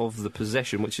 61% of the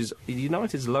possession, which is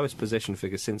United's lowest possession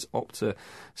figure since Opta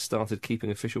started keeping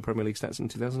official Premier League stats in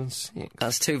 2006.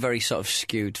 That's two very sort of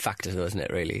skewed factors, though, isn't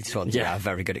it, really? Swansea are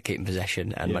very good at keeping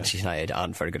possession, and Manchester United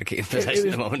aren't very good at keeping possession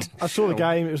at the moment. I saw the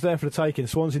game, it was there for the taking.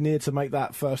 Swansea needed to make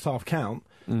that first half count.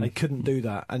 They couldn't do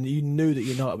that, and you knew that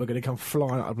United were going to come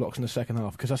flying out of blocks in the second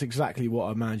half, because that's exactly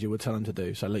what a manager would tell them to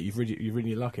do. So, look, you've ridden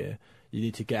your luck here. You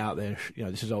need to get out there.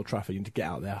 This is Old Trafford. You need to get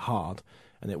out there hard,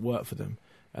 and it worked for them.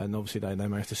 And obviously they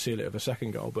managed to seal it with a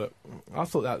second goal, but I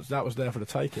thought that was there for the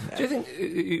taking. Do you think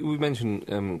we mentioned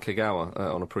Kagawa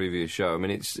on a previous show? I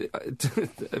mean,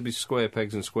 it'd be square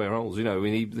pegs and square holes. I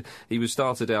mean, he was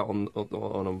started out on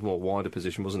a more wider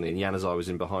position, wasn't he? And Januzaj was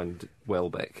in behind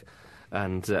Welbeck.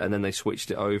 And then they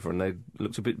switched it over, and they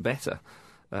looked a bit better.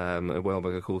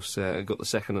 Welbeck, of course, got the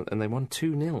second, and they won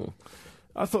 2-0.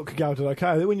 I thought Kagawa did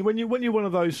okay. When you're one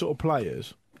of those sort of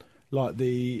players, like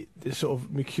the sort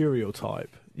of mercurial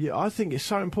type, yeah, I think it's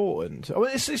so important. I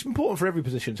mean, it's important for every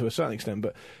position to a certain extent,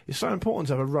 but it's so important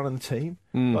to have a run in the team,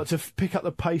 like to pick up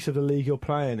the pace of the league you're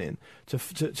playing in,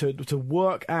 to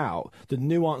work out the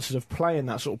nuances of playing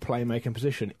that sort of playmaking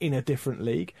position in a different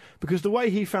league. Because the way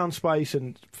he found space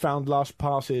and found last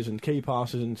passes and key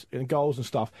passes and goals and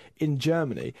stuff in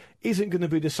Germany isn't going to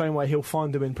be the same way he'll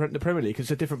find them in the Premier League, because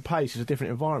it's a different pace, it's a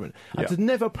different environment. And to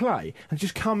never play and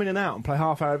just come in and out and play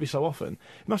half hour every so often,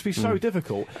 it must be so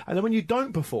difficult. And then when you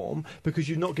don't perform because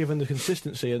you're not given the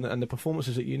consistency and the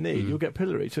performances that you need, you'll get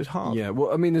pilloried. So it's hard. Yeah,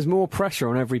 well, I mean, there's more pressure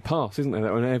on every pass, isn't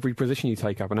there? On every position you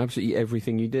take up and absolutely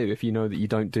everything you do. If you know that you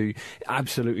don't do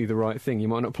absolutely the right thing, you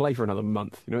might not play for another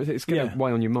month. You know, it's going to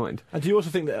weigh on your mind. And do you also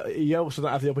think that you also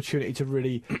don't have the opportunity to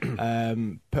really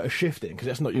put a shift in, because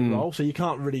that's not your role? So you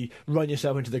can't really run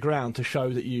yourself into the ground to show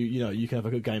that you can have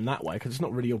a good game that way, because it's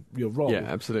not really your role. Yeah,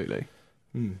 absolutely.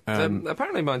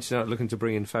 Apparently Manchester United are looking to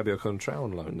bring in Fabio Contrao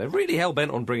on loan. They're really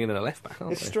hell-bent on bringing in a left-back,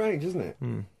 aren't they? It's strange, isn't it?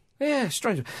 Yeah,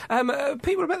 strange.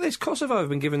 People about this, Kosovo have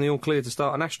been given the all-clear to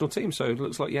start a national team, so it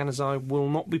looks like Januzaj will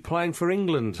not be playing for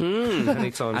England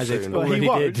anytime soon. Well, he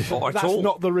won't. That's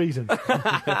not the reason.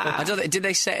 Did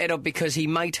they set it up because he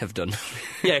might have done?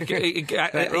 Yeah,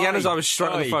 Januzaj was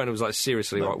straight on the phone and was like,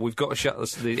 seriously, right, we've got to shut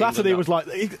this. Flattery was like,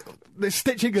 they're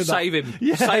stitching him. Save him.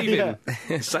 Yeah,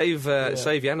 save him.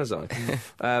 Save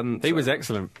Januzaj. He was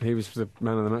excellent. He was the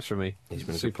man of the match for me. He's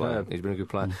been a good player. He's been a good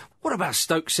player. What about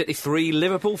Stoke City 3,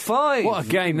 Liverpool 5? What a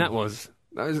game that was.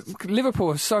 Liverpool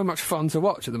are so much fun to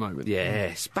watch at the moment.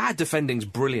 Yes, bad defending's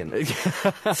brilliant.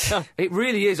 It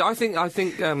really is. I think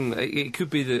it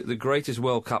could be the greatest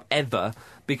World Cup ever,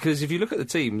 because if you look at the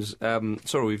teams,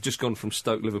 sorry, we've just gone from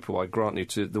Stoke Liverpool, I grant you,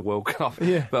 to the World Cup.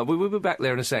 Yeah. But we'll be back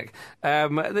there in a sec.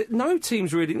 No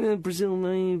teams really, Brazil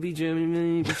maybe, Germany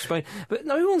maybe, Spain, but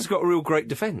no one's got a real great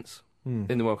defence. In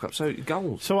the World Cup, so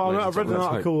goals. So I've read an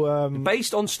article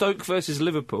based on Stoke versus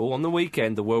Liverpool on the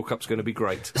weekend. The World Cup's going to be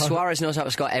great. Suarez knows how to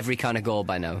score every kind of goal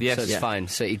by now, so it's fine.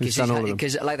 So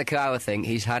because like the Kagawa thing,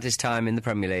 he's had his time in the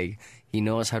Premier League. He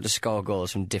knows how to score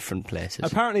goals from different places.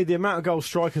 Apparently, the amount of goals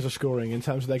strikers are scoring in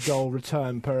terms of their goal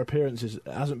return per appearances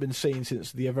hasn't been seen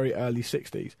since the very early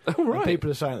 60s. Oh, right. And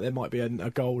people are saying that there might be a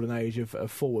golden age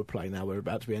of forward play now we're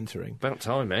about to be entering. About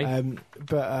time, eh?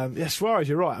 Yeah, Suarez,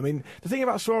 you're right. I mean, the thing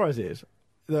about Suarez is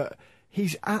that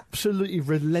he's absolutely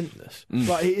relentless.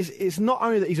 But it's not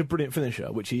only that he's a brilliant finisher,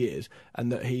 which he is,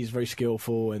 and that he's very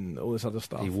skillful and all this other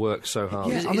stuff. He works so hard.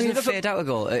 Yeah, he doesn't fade out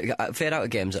of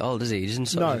games at all, does he? He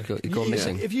doesn't go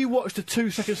missing. If you watched a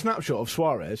 2-second snapshot of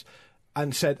Suarez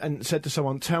and said to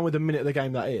someone, tell me the minute of the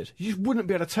game that is, you just wouldn't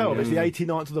be able to tell if it's the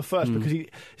 89th or the first, because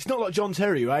it's not like John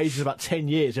Terry, who ages about 10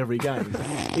 years every game.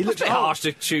 He looks harsh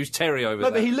to choose Terry over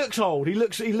that. But he looks old. He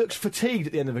looks fatigued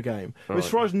at the end of a game. Whereas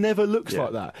Suarez never looks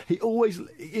like that. He always,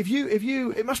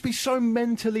 it must be so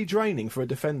mentally draining for a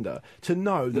defender to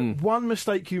know that one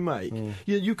mistake you make,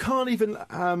 you can't even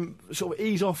sort of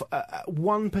ease off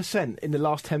 1% in the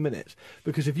last 10 minutes,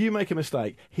 because if you make a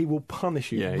mistake, he will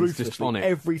punish you ruthlessly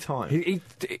every time. He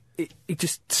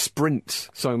just sprints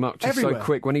so much, everywhere. so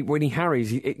quick. When he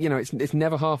harries, it's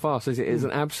never half-assed. It is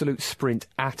an absolute sprint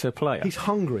at a player. He's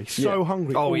hungry,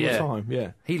 hungry all the time.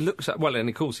 Yeah, he looks well, and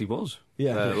of course he was.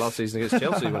 Yeah, last season against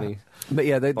Chelsea when he. But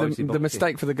yeah, the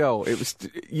mistake for the goal, it was,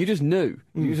 you just knew.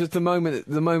 It was just the moment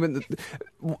that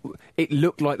it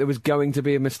looked like there was going to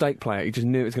be a mistake player. You just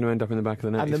knew it was going to end up in the back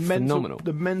of the net. And phenomenal.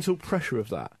 The mental pressure of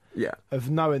that. Yeah. Of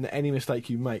knowing that any mistake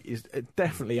you make is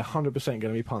definitely 100% going to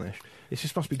be punished. It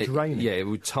just must be draining. It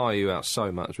would tire you out so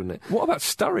much, wouldn't it? What about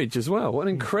Sturridge as well? What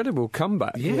an incredible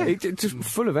comeback. Yeah. It's just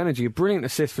full of energy. A brilliant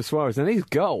assist for Suarez. And his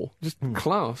goal, just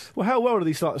class. Well, how well did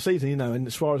he start the season, in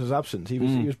Suarez's absence? He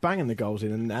was banging the goals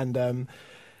in and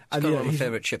He's got one of my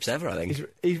favourite chips ever, I think.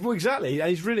 Exactly, and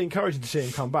he's really encouraging to see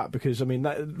him come back, because, I mean,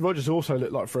 Rodgers also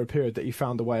looked like for a period that he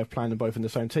found a way of playing them both in the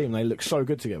same team, and they look so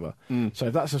good together. So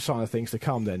if that's a sign of things to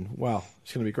come, then, wow,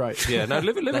 it's going to be great. Yeah, no,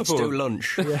 Liverpool... Let's do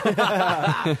lunch.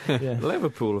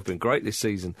 Liverpool have been great this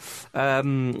season.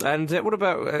 And what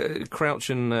about Crouch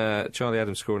and Charlie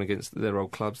Adams scoring against their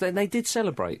old clubs? They did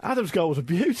celebrate. Adams' goal was a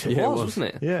beauty. It was,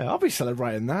 wasn't it? Yeah, I'll be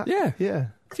celebrating that. Yeah.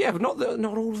 Yeah, but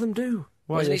not all of them do.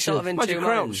 Wasn't he sort of in two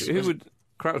Crouch? minds?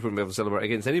 Crouch wouldn't be able to celebrate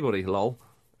against anybody, lol.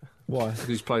 Why? Because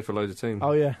he's played for loads of teams.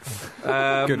 Oh, yeah.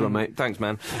 Good one, mate. Thanks,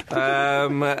 man.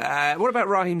 What about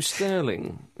Raheem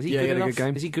Sterling? Is he good enough? Good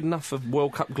game. Is he good enough for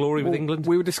World Cup glory with England?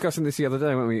 We were discussing this the other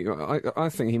day, weren't we? I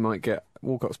think he might get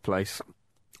Walcott's place.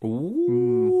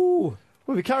 Ooh.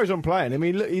 Well, if he carries on playing, I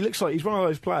mean, he looks like he's one of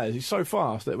those players. He's so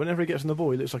fast that whenever he gets on the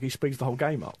ball, he looks like he speeds the whole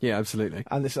game up. Yeah, absolutely.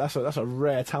 And that's a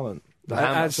rare talent.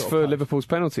 As for Liverpool's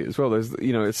penalty as well, there's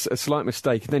it's a slight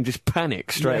mistake and then just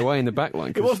panic straight away in the back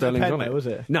line. It wasn't Sterling's a pen, on though, was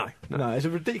it? No.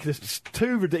 It's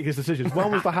two ridiculous decisions.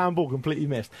 One was the handball completely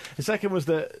missed. The second was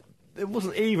that it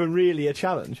wasn't even really a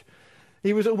challenge.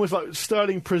 He was almost like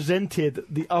Sterling presented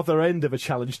the other end of a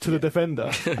challenge to the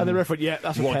defender, and the referee,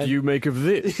 that's a pen. What do you make of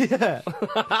this? Yeah.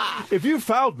 If you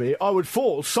fouled me, I would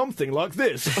fall something like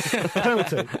this.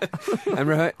 Penalty.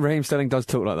 And Raheem Sterling does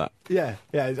talk like that. Yeah,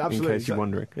 absolutely. In case you're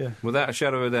wondering. Yeah. Without a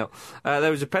shadow of a doubt.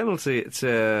 There was a penalty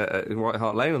at White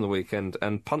Hart Lane on the weekend,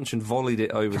 and Punch and volleyed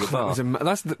it over the bar.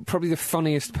 That's probably the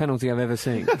funniest penalty I've ever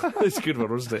seen. It's a good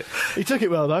one, wasn't it? He took it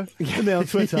well, though. Didn't he, on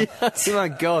Twitter? Yes, my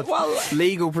God. Well,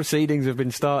 legal proceedings have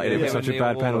been started. It was such a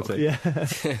bad penalty. Yeah.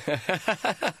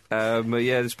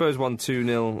 The Spurs won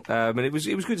 2-0, and it was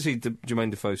good to see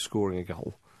Jermaine Defoe scoring a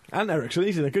goal. And Ericsson,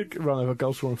 he's in a good run of a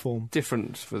goal-scoring form.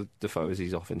 Different for Defoe as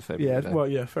he's off in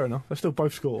February. Fair enough. They're still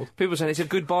both scored. People are saying it's a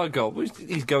goodbye goal.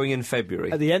 He's going in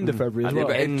February. At the end of February as well.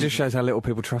 It just shows how little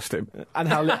people trust him. And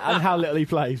how little he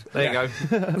plays. There you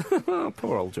go.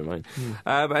 Poor old Jermaine.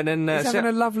 And then he's having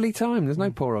a lovely time. There's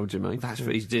no poor old Jermaine.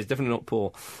 He's definitely not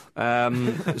poor.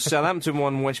 Southampton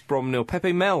won, West Brom 0.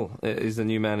 Pepe Mel is the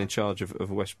new man in charge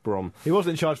of West Brom. He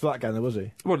wasn't in charge for that game, though, was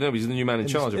he? Well, no, he's the new man in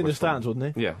charge of in West the stands, Brom.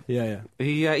 wasn't he? Yeah.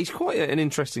 He's quite an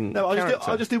interesting character.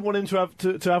 I just didn't want him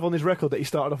to have on his record that he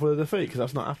started off with a defeat, because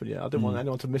that's not happened yet. I didn't want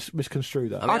anyone to misconstrue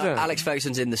that. I mean, Alex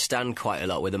Ferguson's in the stand quite a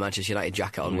lot with the Manchester United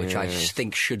jacket on, which I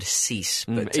think should cease.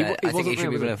 But I think he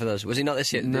should be playing for those. Was he not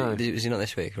this year? No. Was he not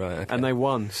this week? Right. Okay. And they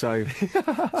won, so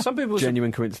some people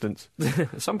genuine coincidence.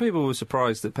 Some people were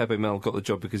surprised that Pepe Mel got the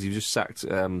job because he was just sacked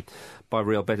by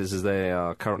Real Betis, as they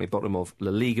are currently bottom of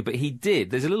La Liga. But he did.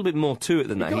 There's a little bit more to it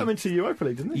than that. He got him into Europa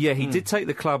League, didn't he? Yeah, he did take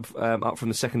the club up from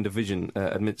the second division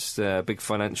amidst big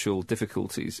financial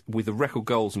difficulties with a record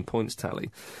goals and points tally.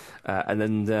 And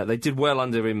then they did well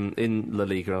under him in La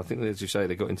Liga. And I think, as you say,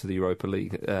 they got into the Europa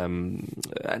League. And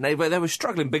they were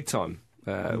struggling big time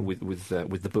with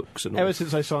the books. And all. Ever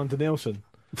since they signed Danielson.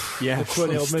 Yeah,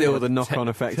 still the knock-on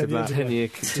effect of that.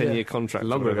 10-year contract.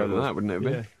 Longer ago than that, wouldn't it have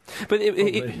been? Yeah.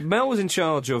 But Mel was in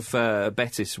charge of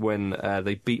Betis when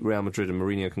they beat Real Madrid, and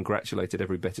Mourinho congratulated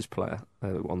every Betis player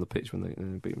on the pitch when they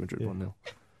beat Madrid 1-0.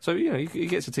 So, he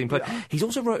gets a team play. He's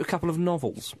also wrote a couple of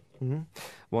novels. Mm-hmm.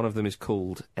 One of them is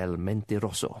called El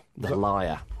Mentiroso, The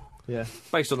Liar. Yeah.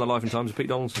 Based on the life and times of Pete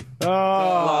Donaldson.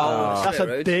 Oh, that's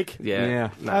a dig. Yeah.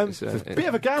 It's a bit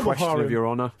of a gamble, question of your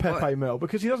honour. Pepe Mel,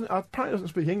 because he apparently doesn't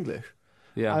speak English.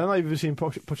 Yeah. I know you've seen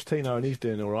Pochettino, and he's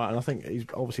doing all right, and I think he's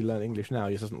obviously learned English now.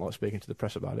 He just doesn't like speaking to the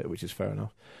press about it, which is fair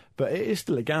enough. But it is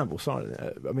still a gamble, isn't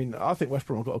it? I mean, I think West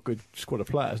Brom have got a good squad of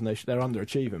players, and they're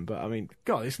underachieving. But I mean,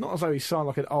 God, it's not as though he's signed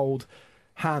like an old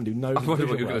hand who knows. I wonder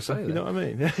what you're going to say. You know what I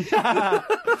mean?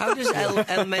 How does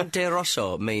El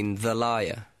Mentiroso mean the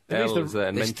liar? El is there,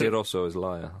 and Mentiroso is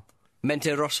liar.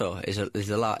 Mentiroso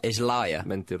is liar.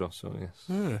 Mentiroso,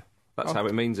 yes. That's how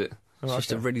it means it. It's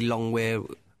just a really long way.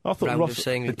 I thought round of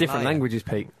saying the different liar. languages,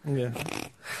 Pete. Yeah.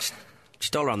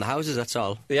 Just all around the houses, that's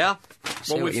all. Yeah.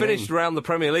 See Well, what we you finished mean. around the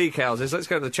Premier League houses. Let's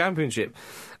go to the Championship.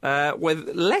 With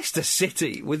Leicester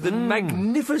City, with the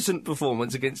magnificent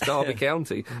performance against Derby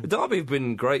County. Derby have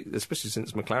been great, especially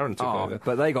since McLaren took over.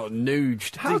 But they got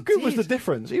nooged. How good was the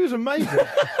difference? He was amazing.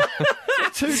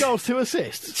 2 goals, 2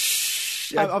 assists.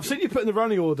 I've seen you put in the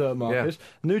running order, Marcus. Yeah.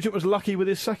 Nugent was lucky with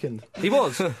his second. He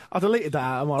was. I deleted that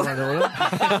out of my running order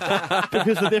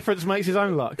because the difference makes his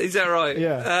own luck. Is that right?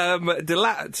 Yeah.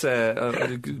 Delat's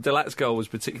goal was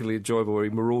particularly enjoyable, where he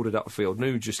marauded upfield.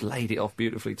 Nuge just laid it off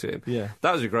beautifully to him. Yeah.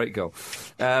 That was a great goal.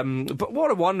 But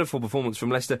what a wonderful performance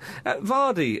from Leicester.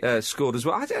 Vardy scored as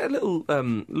well. I had a little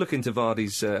look into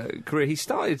Vardy's career. He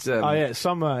started... his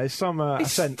summer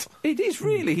ascent. It is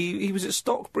really. He was at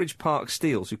Stockbridge Park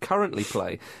Steels, who currently play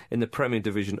in the Premier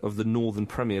Division of the Northern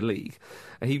Premier League.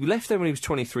 He left there when he was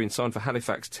 23 and signed for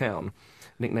Halifax Town,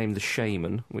 nicknamed the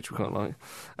Shaman, which we quite like.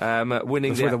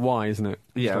 Winning It's with a Y, isn't it?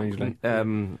 Yeah. Strangely.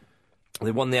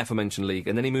 They won the aforementioned league,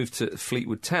 and then he moved to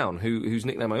Fleetwood Town, whose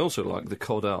nickname I also like, the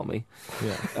Cod Army.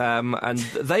 Yeah. And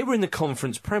they were in the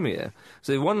Conference Premier,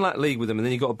 so they won that league with them, and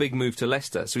then he got a big move to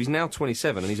Leicester. So he's now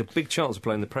 27, and he's a big chance of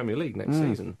playing the Premier League next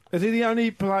season. Is he the only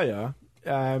player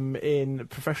in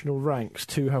professional ranks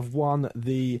to have won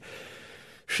the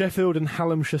Sheffield and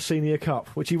Hallamshire Senior Cup,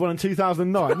 which he won in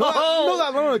 2009? Not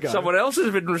that long ago. Someone else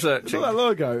has been researching. Not that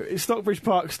long ago, Stockbridge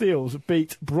Park Steels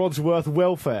beat Broadsworth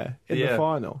Welfare in the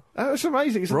final. That's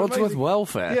amazing. It's Broadsworth amazing.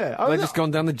 Welfare? Yeah. They've just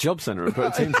gone down the job centre and put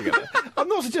a team together. I'm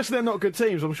not suggesting they're not good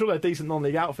teams. I'm sure they're decent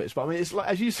non-league outfits. But I mean, it's like,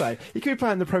 as you say, he could be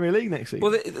playing in the Premier League next season.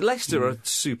 Well, Leicester are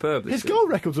superb this His season. goal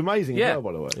record's amazing Yeah. as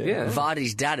well, by the way. Yeah.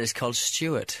 Vardy's dad is called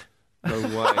Stuart. No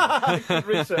way.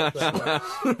 Research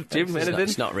that. Jim, anything?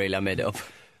 It's not really. I made it up.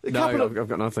 No, I've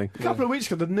got nothing. A couple of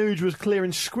weeks ago, the Nuge was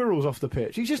clearing squirrels off the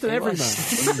pitch. He's just an everyman.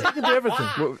 He can do everything.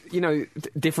 Well, you know,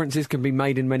 differences can be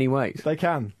made in many ways. They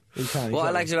can. He can. What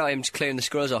I liked about him clearing the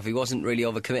squirrels off, he wasn't really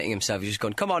overcommitting himself. He was just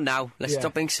going, "Come on now, let's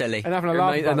stop being silly." And having a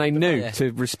laugh. And they knew Yeah.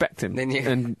 to respect him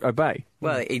and obey.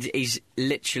 Well, he's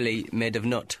literally made of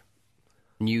nut.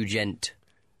 Nugent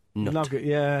nut. Nugget,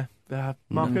 yeah.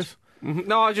 Marcus?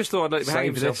 No, I just thought I'd let him hang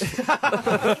himself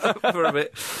for a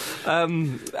bit.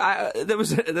 There was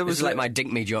This is like my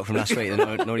dink me joke from last week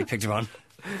that nobody picked up on.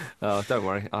 Oh, don't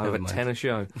worry, I have a mind. tenner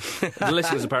show. The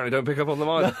listeners apparently don't pick up on them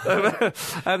either.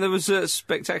 And there was a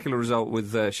spectacular result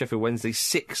with Sheffield Wednesday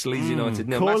 6, Leeds United.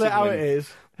 Now, Call it massive how win. it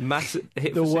is. Massive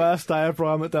hit The for worst day of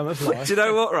Brian McDermott's life. Do you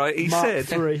know what, right? He Mark said...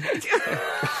 3.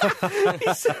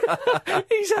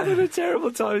 He's having a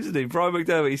terrible time, isn't he? Brian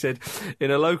McDermott, he said, in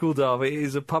a local derby, it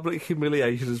is a public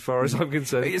humiliation as far as I'm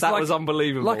concerned. It's That like- was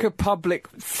unbelievable. Like a public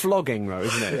flogging, though,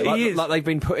 isn't it? He Like, is. like they've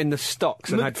been put in the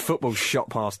stocks and had footballs shot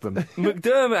past them.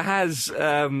 McDermott has,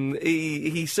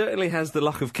 he certainly has the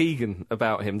luck of Keegan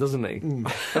about him, doesn't he?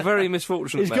 A very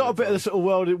misfortunate He's man. got a bit of the sort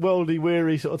of worldly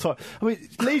weary sort of type. I mean,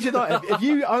 Leeds United, if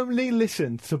you only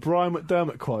listened to Brian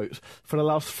McDermott quotes for the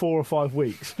last 4 or 5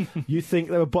 weeks, you think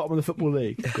they were bottom of the Football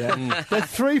League. Yeah? They're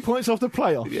 3 points off the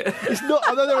playoffs. It's not,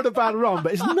 I know they're on a bad run,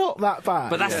 but it's not that bad.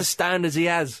 But that's the standards he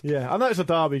has. Yeah, I know it's a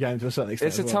derby game to a certain extent.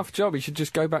 It's a as well. tough job. He should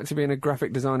just go back to being a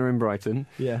graphic designer in Brighton.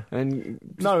 Yeah. And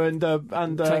No, and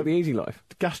take the easy life.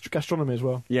 gastronomy as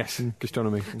well. Yes,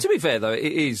 gastronomy. To be fair, though, it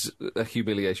is a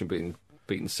humiliation being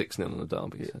beaten 6-0 in a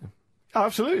derby. So. Oh,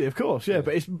 absolutely, of course, yeah.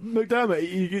 But it's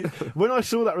McDermott. When I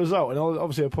saw that result, and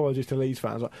obviously apologies to Leeds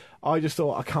fans, I just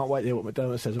thought I can't wait to hear what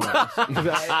McDermott says about this.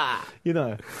 'Cause, you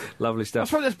know, Lovely I stuff.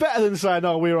 suppose it's better than saying,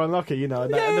 "Oh, we were unlucky," you know,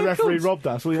 and the of referee course. robbed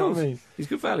us. Well, you know what I mean? He's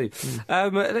good value.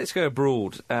 Let's go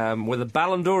abroad, where the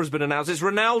Ballon d'Or has been announced. It's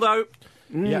Ronaldo.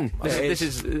 Yeah, This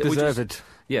is Deserved.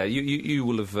 Yeah, you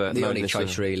will have known The only this,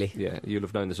 choice, really. Yeah, you'll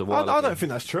have known this a while I ago. don't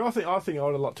think that's true. I think I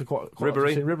would have liked to quite like Ribéry?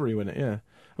 to see Ribéry win it. Yeah,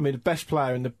 I mean, the best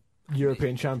player in the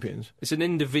European champions, It's an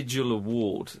individual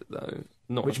award, though.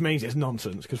 Not which means it's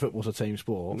nonsense because football's a team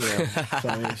sport. So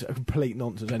I mean, it's a complete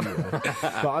nonsense anyway.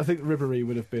 But I think Ribéry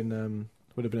would have been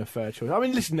a fair choice. I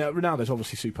mean, listen, Ronaldo's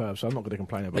obviously superb, so I'm not going to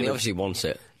complain about And he it. obviously wants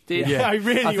it. Yeah, he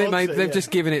really I think wants it, they've yeah.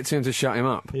 just given it to him to shut him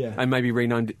up. Yeah. And maybe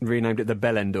renamed it the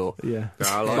Ballon d'Or. Yeah.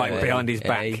 I Like it. behind his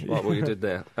back. Hey. Like what you did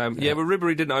there. But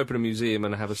Ribéry didn't open a museum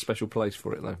and have a special place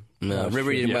for it, though. No,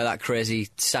 Ribéry didn't Yeah. wear that crazy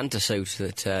Santa suit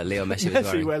that Leo Messi was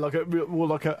Messi wearing. wear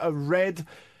like a red,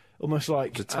 almost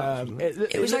like It's a touch, isn't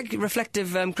it? It was like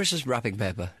reflective Christmas wrapping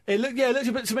paper. It looked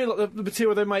a bit to me like the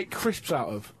material they make crisps out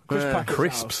of.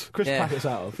 Crisps. Crisp Yeah. packets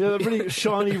out of. Yeah, the really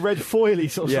shiny red foily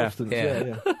sort of Yeah. substance. Yeah.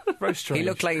 Yeah. Very strange. He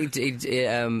looked like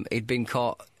he'd been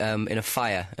caught in a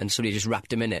fire and somebody just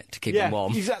wrapped him in it to keep him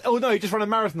warm. Exactly. Oh no, he just ran a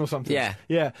marathon or something. Yeah.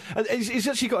 Yeah. And he's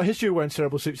actually got a history of wearing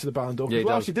terrible suits to the Ballon d'Or. Yeah, he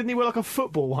last does. year, didn't he wear like a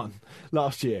football one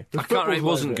last year? The I can't remember, it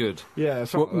football's wasn't version. good. Yeah, Well,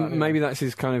 something like that, maybe that's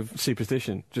his kind of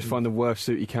superstition. Just find the worst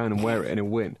suit he can and wear it and he'll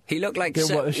win. He looked like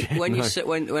Didn't work this year.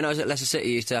 when I was at Leicester City,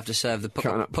 you used to have to serve the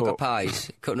Cutting up pucker pork. pies,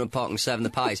 cutting up pork and serving the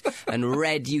pies. And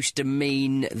red used to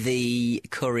mean the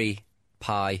curry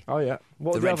pie. Oh yeah.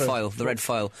 What The was red other? foil, the red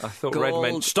foil. I thought red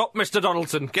meant, stop, Mr.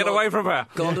 Donaldson, get Gold- away from her.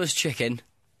 Gold was chicken.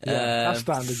 Yeah, that's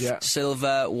standard. Yeah.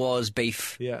 Silver was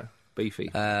beef. Yeah. Beefy.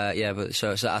 But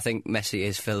so I think Messi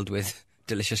is filled with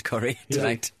delicious curry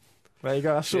tonight. There you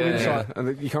go. That's sort of insight.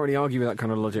 And you can't really argue with that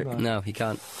kind of logic. No, he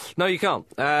can't. No, you can't.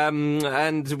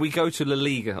 And we go to La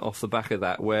Liga off the back of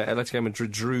that, where Atletico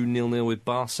Madrid drew 0-0 with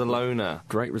Barcelona.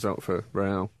 Great result for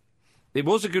Real. It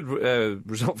was a good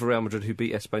result for Real Madrid, who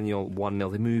beat Espanyol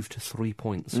 1-0. They moved to 3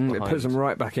 points It behind, puts them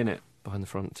right back in it. behind the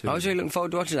front, too. I was really looking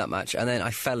forward to watching that match, and then I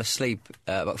fell asleep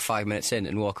about 5 minutes in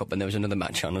and woke up, and there was another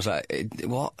match on. I was like,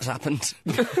 "What has happened?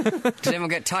 Does everyone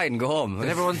get tired and go home?" And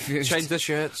Everyone changed their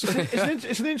shirts.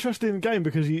 It's an interesting game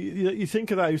because you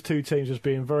think of those two teams as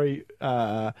being very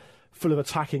full of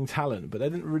attacking talent, but they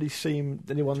didn't really seem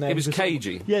anyone there. It was who could sort of-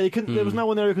 cagey. Yeah, you couldn't. There was no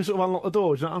one there who could sort of unlock the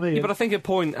door. Do you know what I mean? Yeah, but I think a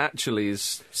point actually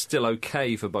is still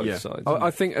okay for both sides. I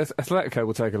think Atletico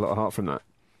will take a lot of heart from that.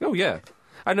 Oh, yeah.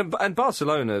 And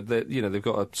Barcelona, they've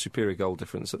got a superior goal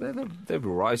difference, so they're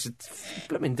all right. It's a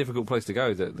blooming difficult place to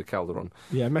go, the Calderon.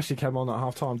 Yeah, Messi came on at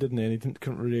half time, didn't he? And he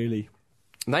couldn't really.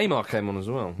 Neymar came on as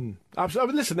well. Absolutely. I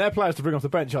mean, listen, they're players to bring off the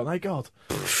bench, aren't they? God.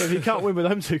 So if you can't win with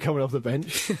them two coming off the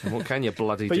bench. What can you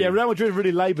bloody But do? yeah, Real Madrid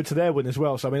really laboured to their win as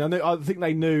well. So I mean, I think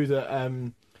they knew that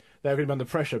they were going to be under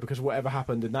pressure because of whatever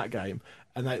happened in that game.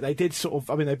 And they did sort of,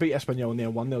 I mean, they beat Espanyol in the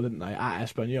end 1-0, didn't they, at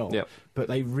Espanyol? Yep. But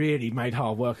they really made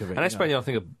hard work of it. And Espanyol, I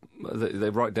think,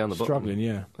 they're right down the bottom. Struggling,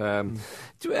 yeah.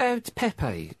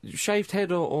 Pepe, shaved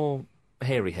head or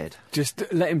hairy head? Just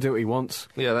let him do what he wants.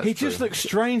 Yeah, that's He true. just looks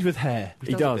strange with hair.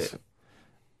 He does.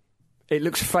 It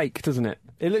looks fake, doesn't it?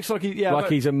 It looks like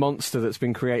He's a monster that's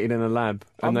been created in a lab,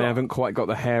 and they haven't quite got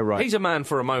the hair right. He's a man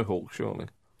for a mohawk, surely.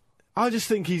 I just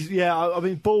think I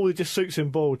mean, bald, it just suits him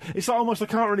bald. It's like almost I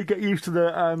can't really get used to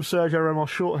the Sergio Ramos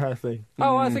short hair thing.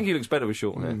 Oh, I think he looks better with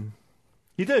short hair.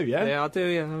 You do, yeah? Yeah, I do,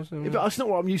 yeah. Yeah, but that's not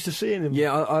what I'm used to seeing him.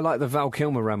 Yeah, I like the Val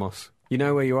Kilmer Ramos. You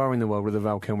know where you are in the world with the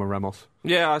Val Kilmer Ramos.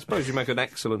 Yeah, I suppose you make an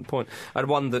excellent point. And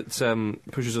one that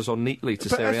pushes us on neatly to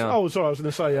Serie A. Oh, sorry, I was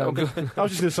going to say. I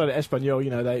was just going to say that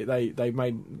Espanyol,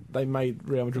 they made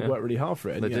Real Madrid work really hard for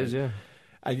it. They did, yeah.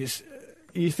 And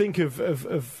you think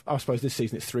of I suppose this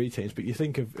season it's 3 teams, but you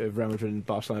think of Real Madrid and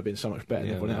Barcelona being so much better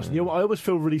than everyone else. And I always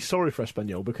feel really sorry for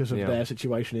Espanyol because of their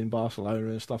situation in Barcelona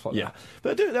and stuff like that.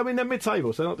 But I mean, they're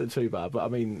mid-table, so they're not doing too bad. But I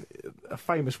mean, a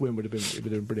famous win would have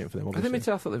been brilliant for them.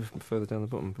 Obviously. I thought they were further down the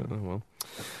bottom, but oh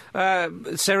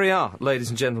well. Serie A, ladies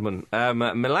and gentlemen.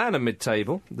 Milan are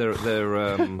mid-table. They're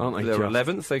they're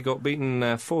 11th. They got beaten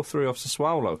 4-3 off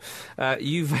Sassuolo.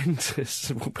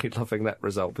 Juventus will be loving that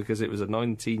result because it was a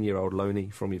 19-year-old loanee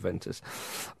from Juventus,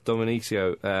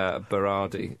 Domenico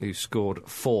Berardi, who scored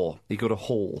 4. He got a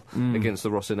haul against the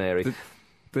Rossoneri.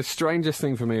 The strangest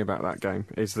thing for me about that game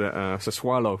is that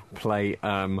Sassuolo play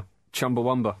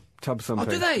Chumbawamba. Tub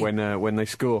something when they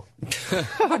score.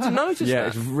 I didn't notice that. Yeah,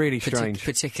 it's really strange.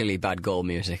 Particularly bad goal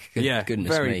music. Goodness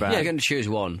very me. bad. You're going to choose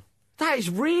one. That is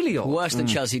really odd. Worse than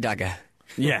Chelsea Dagger.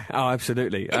 Yeah,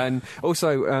 absolutely. And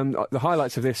also, the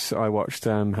highlights of this I watched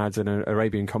had an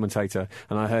Arabian commentator,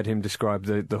 and I heard him describe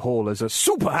the haul as a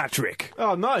super hat-trick.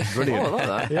 Oh, nice. Brilliant. I like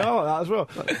that. Yeah, I like that as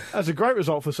well. That's a great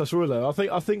result for Sassuolo.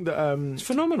 I think that... It's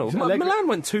phenomenal. Milan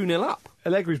went 2-0 up.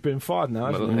 Allegri's been fired now,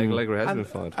 hasn't he? Allegri has been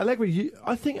fired.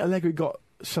 I think Allegri got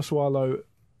Sassuolo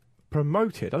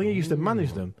promoted. I think he used to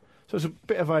manage them. So it's a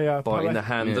bit of a... bite in the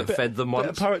hand that fed them once.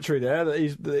 Bit of poetry there.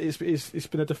 It's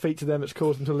been a defeat to them that's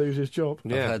caused him to lose his job.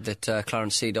 Yeah. I've heard that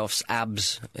Clarence Seedorf's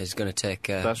abs is going to take...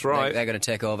 That's right. They're going to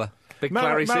take over. Big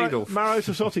Clary Seedorf. Mauro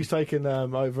Sasotti's taken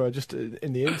over just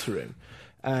in the interim.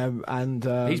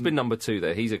 He's been number 2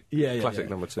 there. He's a classic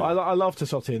number 2. I love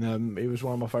Tassotti, and he was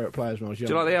one of my favourite players when I was young.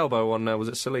 Do you like the elbow on, was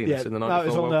it Salinas in the 94 No, it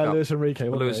was on World Cup? Luis Enrique,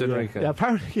 wasn't Luis it? Enrique. Yeah,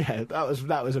 apparently,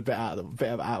 that was a bit out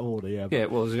of order, yeah. Yeah,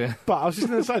 it was, yeah. But I was just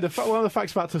going to say, one of the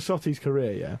facts about Tassotti's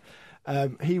career,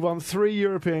 he won 3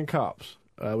 European Cups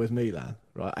with Milan,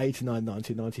 right, 89,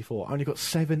 90, 94. Only got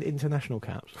 7 international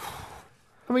caps.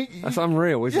 I mean... That's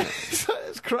unreal, isn't it?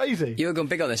 It's crazy. You were going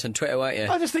big on this on Twitter, weren't you?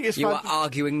 I just think it's... You were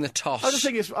arguing the toss. I just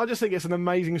think it's an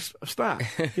amazing stat,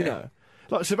 you know.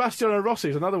 Like Sebastiano Rossi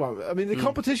is another one. I mean, the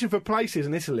competition for places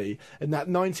in Italy in that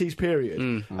 90s period,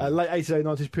 late 80s,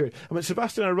 90s period. I mean,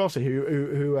 Sebastiano Rossi,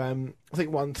 who I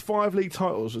think won 5 league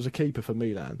titles as a keeper for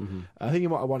Milan. I think he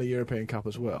might have won a European Cup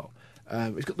as well.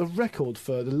 He's got the record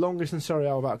for the longest in Serie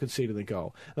A without conceding a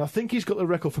goal. And I think he's got the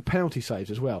record for penalty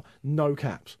saves as well. No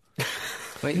caps.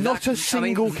 I mean, Not a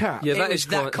single cap. Yeah, it was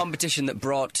that competition that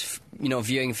brought,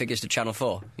 viewing figures to Channel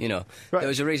 4, Right. There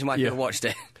was a reason why people watched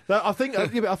it. I think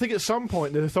at some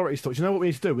point the authorities thought, you know what we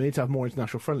need to do? We need to have more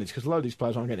international friendlies because a lot of these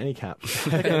players aren't getting any caps.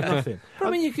 They're getting nothing.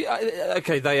 I mean,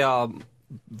 they are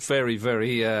very,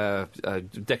 very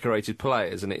decorated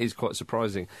players, and it is quite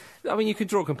surprising. I mean, you could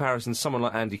draw comparisons. Someone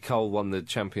like Andy Cole won the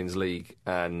Champions League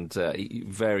and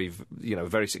very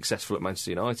successful at Manchester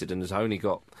United, and has only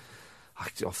got,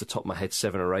 off the top of my head,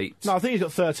 7 or 8. No, I think he's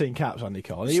got 13 caps, Andy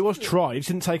Cole. He was tried. He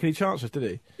didn't take any chances, did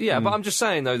he? Yeah, but I'm just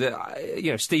saying, though,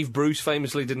 that, Steve Bruce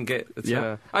famously didn't get...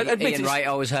 Ian Wright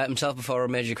always hurt himself before a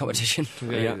major competition.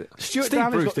 Stuart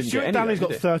Danley's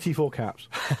got 34 caps.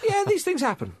 Yeah, these things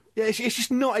happen. Yeah, it's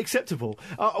just not acceptable.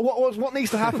 What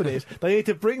needs to happen is they need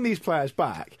to bring these players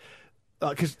back,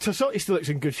 because Tassotti still looks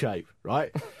in good shape,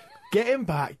 right? Get him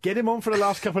back. Get him on for the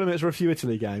last couple of minutes for a few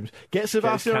Italy games. Get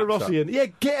Sebastiano Rossi in. Yeah,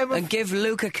 get him. And give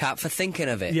Luke a cap for thinking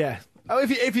of it. Yeah. Oh, if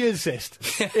you insist.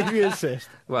 If you insist.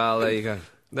 Well, there you go.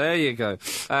 There you go.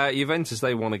 Juventus,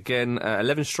 they won again.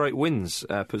 11 straight wins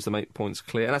puts them 8 points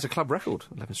clear. And that's a club record.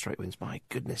 11 straight wins. My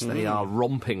goodness, they are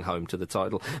romping home to the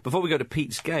title. Before we go to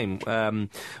Pete's game,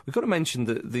 we've got to mention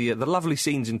the lovely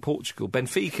scenes in Portugal.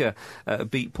 Benfica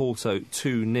beat Porto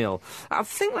 2-0. I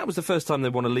think that was the first time they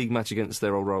won a league match against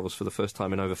their old rivals for the first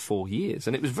time in over 4 years.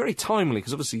 And it was very timely,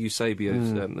 because obviously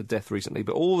Eusebio's death recently,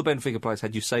 but all the Benfica players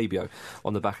had Eusebio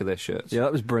on the back of their shirts. Yeah,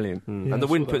 that was brilliant. And the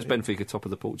win puts Benfica top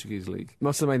of the Portuguese league.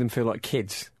 Must have made them feel like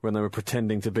kids when they were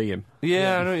pretending to be him.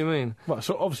 Yeah, I know what you mean. Well,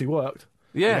 so obviously worked.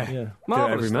 Yeah, Yeah.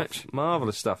 marvellous every stuff. match.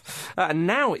 Marvellous stuff. And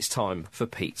now it's time for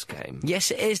Pete's game. Yes,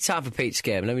 it is time for Pete's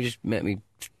game. Let me just make me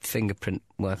fingerprint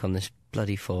work on this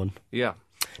bloody phone. Yeah.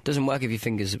 Doesn't work if your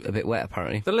finger's a bit wet,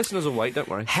 apparently. The listeners will wait, don't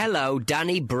worry. Hello,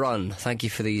 Danny Brunn. Thank you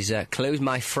for these clues,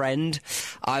 my friend.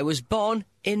 I was born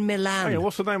in Milan. Oh, yeah,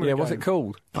 what's the name of Yeah, the what's game? it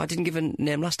called? I didn't give a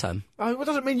name last time. Oh, what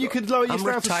does it mean you could lower your I'm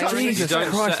standards to retiring. such Jesus Don't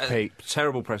Christ, set a Pete.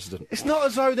 terrible precedent. It's not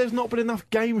as though there's not been enough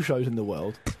game shows in the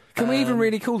world. Can we even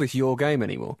really call this your game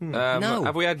anymore? No.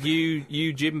 Have we had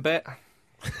you Jim Bet?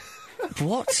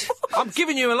 What? I'm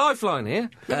giving you a lifeline here.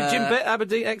 Jim Bet,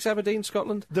 Aberdeen, ex-Aberdeen,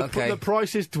 Scotland. The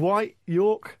price is Dwight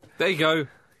York. There you go.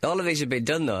 All of these have been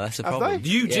done, though. That's the Have problem. they?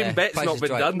 You, Jim Yeah, Bet's Price not is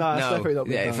been Right. done. No, it's definitely not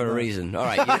been yeah, done, for no. a reason. All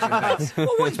right, you Jim Bet. Well,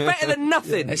 what's better than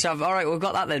nothing? Let's have, all right, we've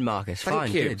got that then, Marcus. Thank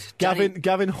Fine, you. good.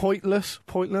 Gavin Pointless.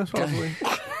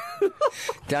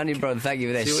 Danny Brunn, thank you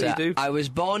for this. See what you do? I was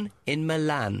born in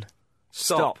Milan.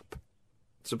 Stop.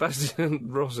 Sebastian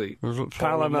Rossi.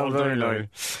 Palamaldino.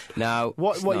 Now,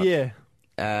 What year?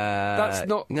 That's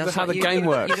not that's how not- the you- game you-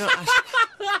 works. you don't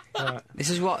ask- This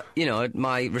is what,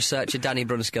 my researcher Danny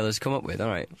Brunskill has come up with, all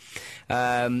right.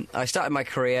 I started my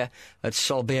career at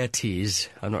Solbertes.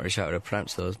 I'm not really sure how to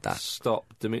pronounce those.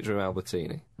 Stop. Dimitri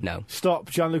Albertini. No, Stop.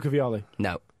 Gianluca Vialli.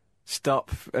 no.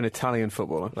 Stop an Italian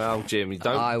footballer. Well, Jim, you I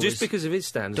don't was- just because of his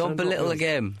standards. Don't I'm belittle not the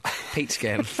game. Pete's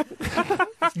game.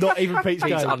 Not even Pete's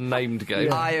Pete's game. unnamed game.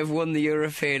 Yeah. I have won the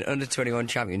European Under-21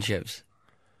 Championships.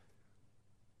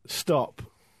 Stop.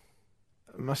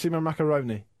 Massimo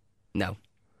Macaroni. No.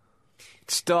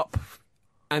 Stop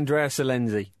Andrea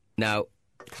Salenzi. No.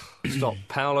 Stop.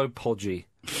 Paolo Poggi.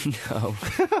 No.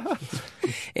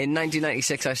 In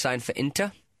 1996, I signed for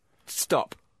Inter.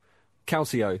 Stop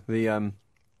Calcio, the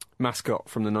mascot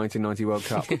from the 1990 World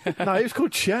Cup. No, it was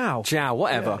called Chow. Ciao,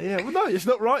 whatever. Yeah, well, no, it's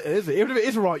not right, is it? Even if it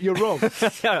is right, you're wrong.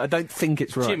 I don't think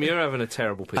it's right. Jim, you're having a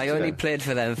terrible picture. I only played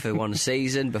for them for one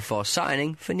season before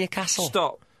signing for Newcastle.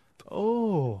 Stop.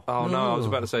 Oh. Oh, no, I was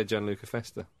about to say Gianluca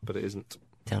Festa, but it isn't.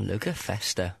 Gianluca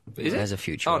Festa. Is it? There's a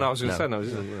future. Oh, no, I was going to say no, it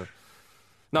isn't.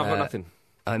 No, I've got nothing.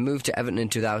 I moved to Everton in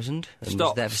 2000 and was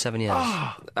Stop. there for 7 years.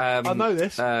 I know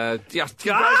this. Yeah. You better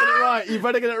get it right. You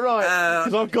better get it right.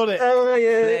 Because I've got it.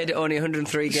 Played only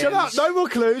 103 games. Shut up. No more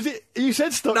clues. You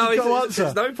said stop. No, You've got to answer.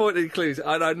 there's no point in clues.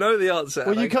 And I know the answer.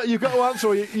 Well, you've got to answer.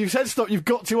 Or you said stop. You've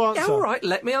got to answer. Yeah, all right,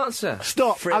 let me answer.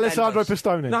 Stop. Fred Alessandro Mendes.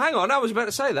 Pistone. No, hang on, I was about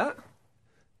to say that.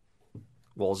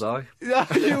 Was I? No,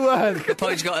 you weren't.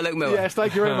 Points got to look more. Yes,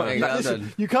 thank you very much. Thank you, well Listen,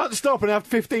 done. you can't stop and have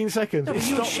 15 seconds. but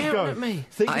you were Stop and shouting go. at me.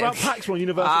 Think I about am- Paxman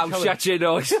University Oh, College. shut your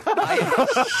noise.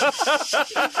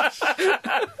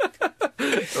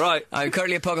 Right. I'm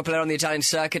currently a poker player on the Italian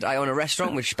circuit. I own a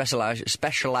restaurant which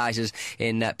specialises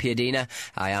in Piadina.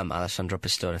 I am Alessandro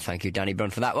Pistone. Thank you, Danny Brunn,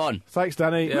 for that one. Thanks,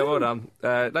 Danny. Yeah, well done.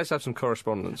 Let's have some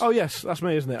correspondence. Oh, yes, that's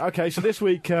me, isn't it? Okay, so this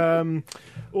week,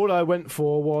 all I went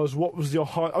for was what was your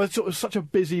highlight? It was such a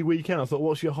busy weekend. I thought,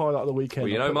 what's your highlight of the weekend?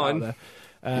 Well, you I'll know put that out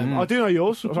there. I do know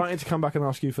yours. I was waiting to come back and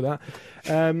ask you for that.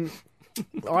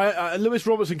 Lewis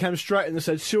Robertson came straight in and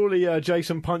said, surely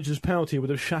Jason Punch's penalty would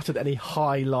have shattered any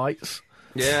highlights.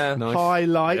 Yeah. Nice.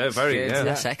 Highlights. Yeah, very Good. yeah.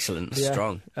 That's excellent. Yeah.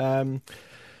 Strong.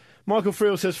 Michael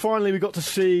Friel says, finally we got to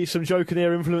see some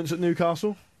Jokeneer influence at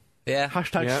Newcastle. Yeah.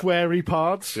 Hashtag Yeah. sweary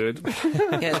pards. Good.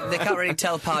 Yeah, they can't really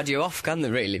tell Pardew off, can they,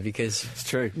 really? Because It's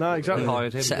true. No, exactly.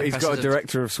 Hired him. Set a He's got a precedent.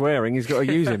 director of swearing. He's got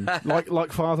to use him.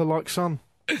 like father, like son.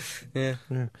 Yeah.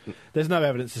 There's no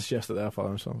evidence to suggest that they are father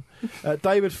and son.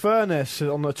 David Furness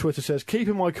on the Twitter says,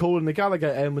 keeping my cool in the Gallagher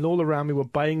end when all around me were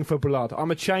baying for blood.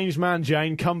 I'm a changed man,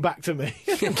 Jane. Come back to me.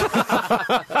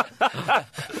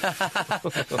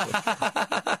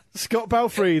 Scott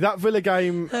Belfry, that Villa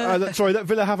game... that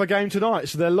Villa have a game tonight,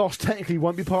 so their loss technically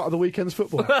won't be part of the weekend's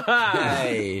football.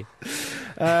 Hey.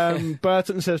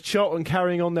 Burton says Charlton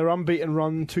carrying on their unbeaten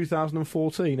run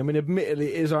 2014. I mean,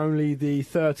 admittedly, it is only the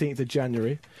 13th of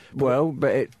January. Well,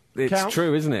 but it's Counts.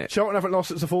 true, isn't it? Charlton haven't lost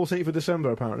since the 14th of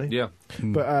December, apparently. Yeah.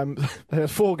 But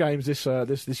there's 4 games this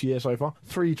year so far.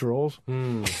 3 draws.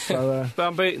 So, But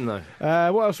I'm beaten, though.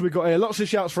 what else have we got here? Lots of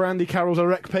shouts for Andy Carroll's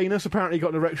erect penis. Apparently, he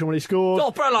got an erection when he scored.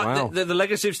 Oh, bro, like Wow. the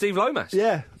legacy of Steve Lomas.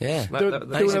 Yeah. Yeah. Do- that-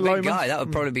 doing He's a big Loman. guy. That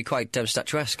would probably be quite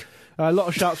statuesque. A lot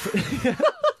of shouts for...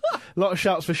 lot of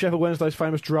shouts for Sheffield Wednesday's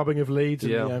famous drubbing of Leeds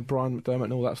and Yeah. Brian McDermott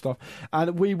and all that stuff.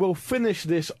 And we will finish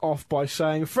this off by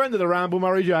saying, friend of the Ramble,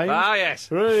 Murray James. Ah, yes.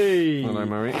 Hooray. Hello,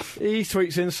 Murray. He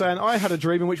tweets in saying, I had a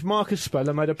dream in which Marcus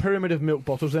Speller made a pyramid of milk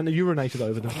bottles, then urinated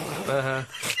over them.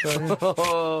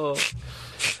 Oh.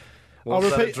 I'll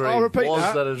repeat Was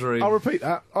that. that a dream? I'll repeat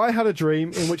that. I had a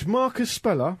dream in which Marcus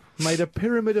Speller made a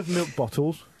pyramid of milk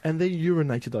bottles, and then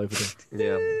urinated over them.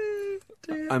 Yeah.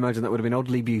 I imagine that would have been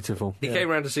oddly beautiful. He came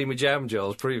round to see me jam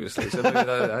jars previously, so maybe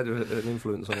that had an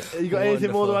influence on it. You got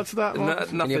anything more to add to that, Mark?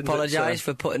 Can you apologise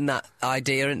for putting that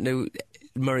idea into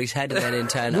Murray's head and then in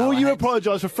turn? Will you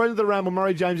apologise for friend of the Ramble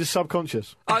Murray James's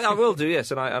subconscious? I will do,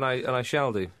 yes, and I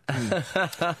shall do.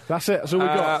 That's it. That's all we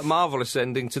got. Marvellous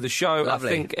ending to the show. Lovely.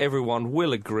 I think everyone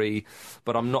will agree,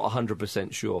 but I'm not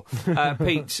 100% sure.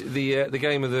 Pete, the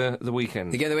game of the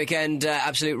weekend. The game of the weekend,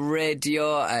 Absolute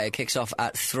Radio. It kicks off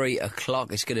at 3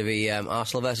 o'clock. It's going to be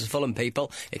Arsenal versus Fulham,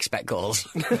 people. Expect goals.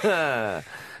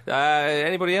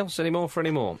 Anybody else? Any more for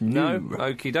any more? No?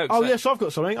 Okie doke. Oh, yes, I've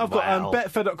got something. I've got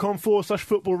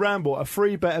betfair.com/football ramble, a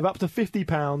free bet of up to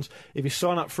 £50 if you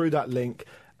sign up through that link.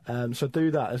 So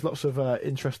do that. There's lots of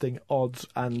interesting odds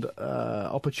and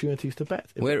opportunities to bet.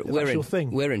 If that's your thing.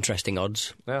 We're interesting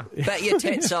odds. Yeah. Bet your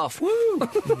tits off.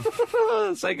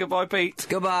 Woo! Say goodbye, Pete.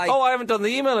 Goodbye. Oh, I haven't done the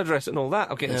email address and all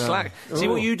that. I'm getting slack. See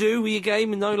what you do with your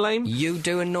game in No Lame? You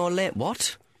doing no late?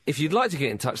 What? If you'd like to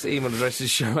get in touch, the email address is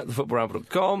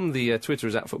show@thefootballramble.com. The Twitter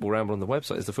is @footballramble, and the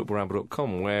website is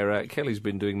thefootballramble.com, where Kelly's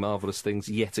been doing marvellous things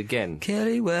yet again.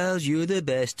 Kelly Wells, you're the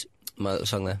best. My little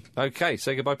song there. Okay,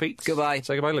 say goodbye, Pete. Goodbye.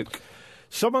 Say goodbye, Luke.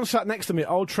 Someone sat next to me at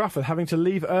Old Trafford having to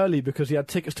leave early because he had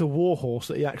tickets to Warhorse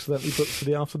that he accidentally booked for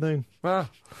the afternoon.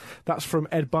 That's from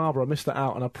Ed Barber. I missed that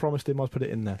out, and I promised him I'd put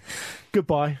it in there.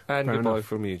 Goodbye. And Fair goodbye enough.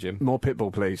 from you, Jim. More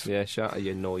Pitbull, please. Yeah, shut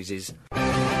your noises.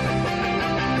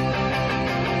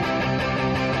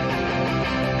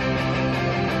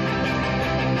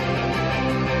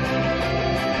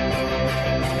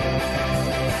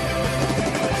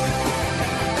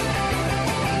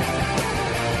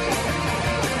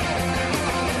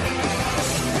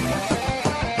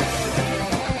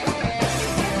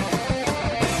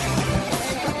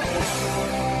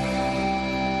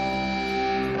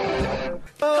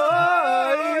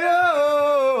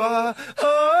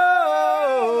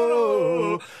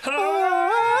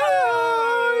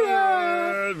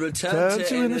 Return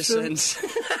to innocence.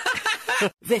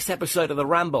 This episode of The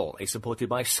Ramble is supported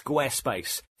by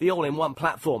Squarespace, the all-in-one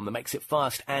platform that makes it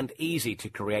fast and easy to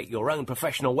create your own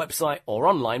professional website or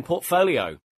online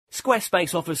portfolio.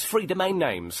 Squarespace offers free domain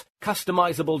names,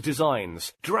 customizable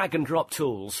designs, drag-and-drop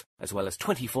tools, as well as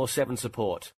 24/7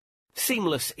 support.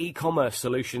 Seamless e-commerce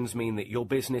solutions mean that your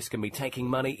business can be taking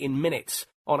money in minutes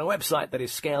on a website that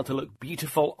is scaled to look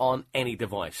beautiful on any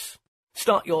device.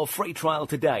 Start your free trial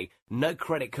today, no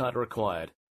credit card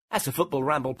required. As a Football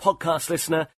Ramble podcast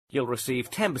listener, you'll receive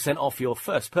 10% off your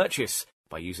first purchase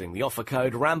by using the offer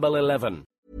code RAMBLE11.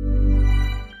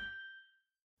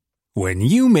 When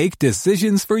you make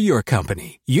decisions for your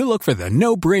company, you look for the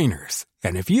no-brainers.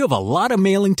 And if you have a lot of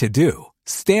mailing to do,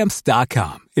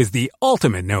 Stamps.com is the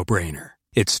ultimate no-brainer.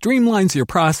 It streamlines your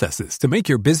processes to make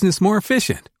your business more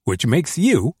efficient, which makes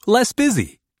you less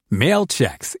busy. Mail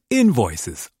checks,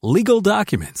 invoices, legal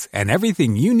documents, and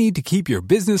everything you need to keep your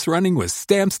business running with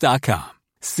Stamps.com.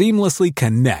 Seamlessly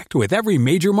connect with every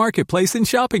major marketplace and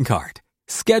shopping cart.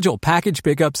 Schedule package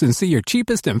pickups and see your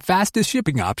cheapest and fastest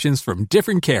shipping options from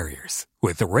different carriers,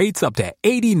 with rates up to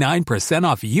 89%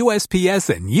 off USPS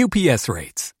and UPS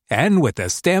rates. And with the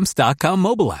Stamps.com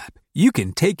mobile app, you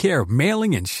can take care of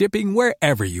mailing and shipping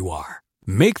wherever you are.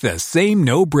 Make the same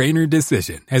no-brainer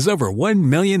decision as over 1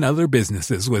 million other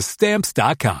businesses with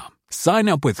Stamps.com. Sign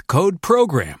up with code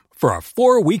PROGRAM for a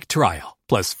 4-week trial,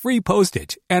 plus free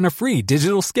postage and a free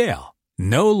digital scale.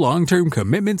 No long-term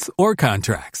commitments or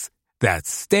contracts. That's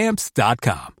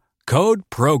Stamps.com. Code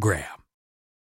PROGRAM.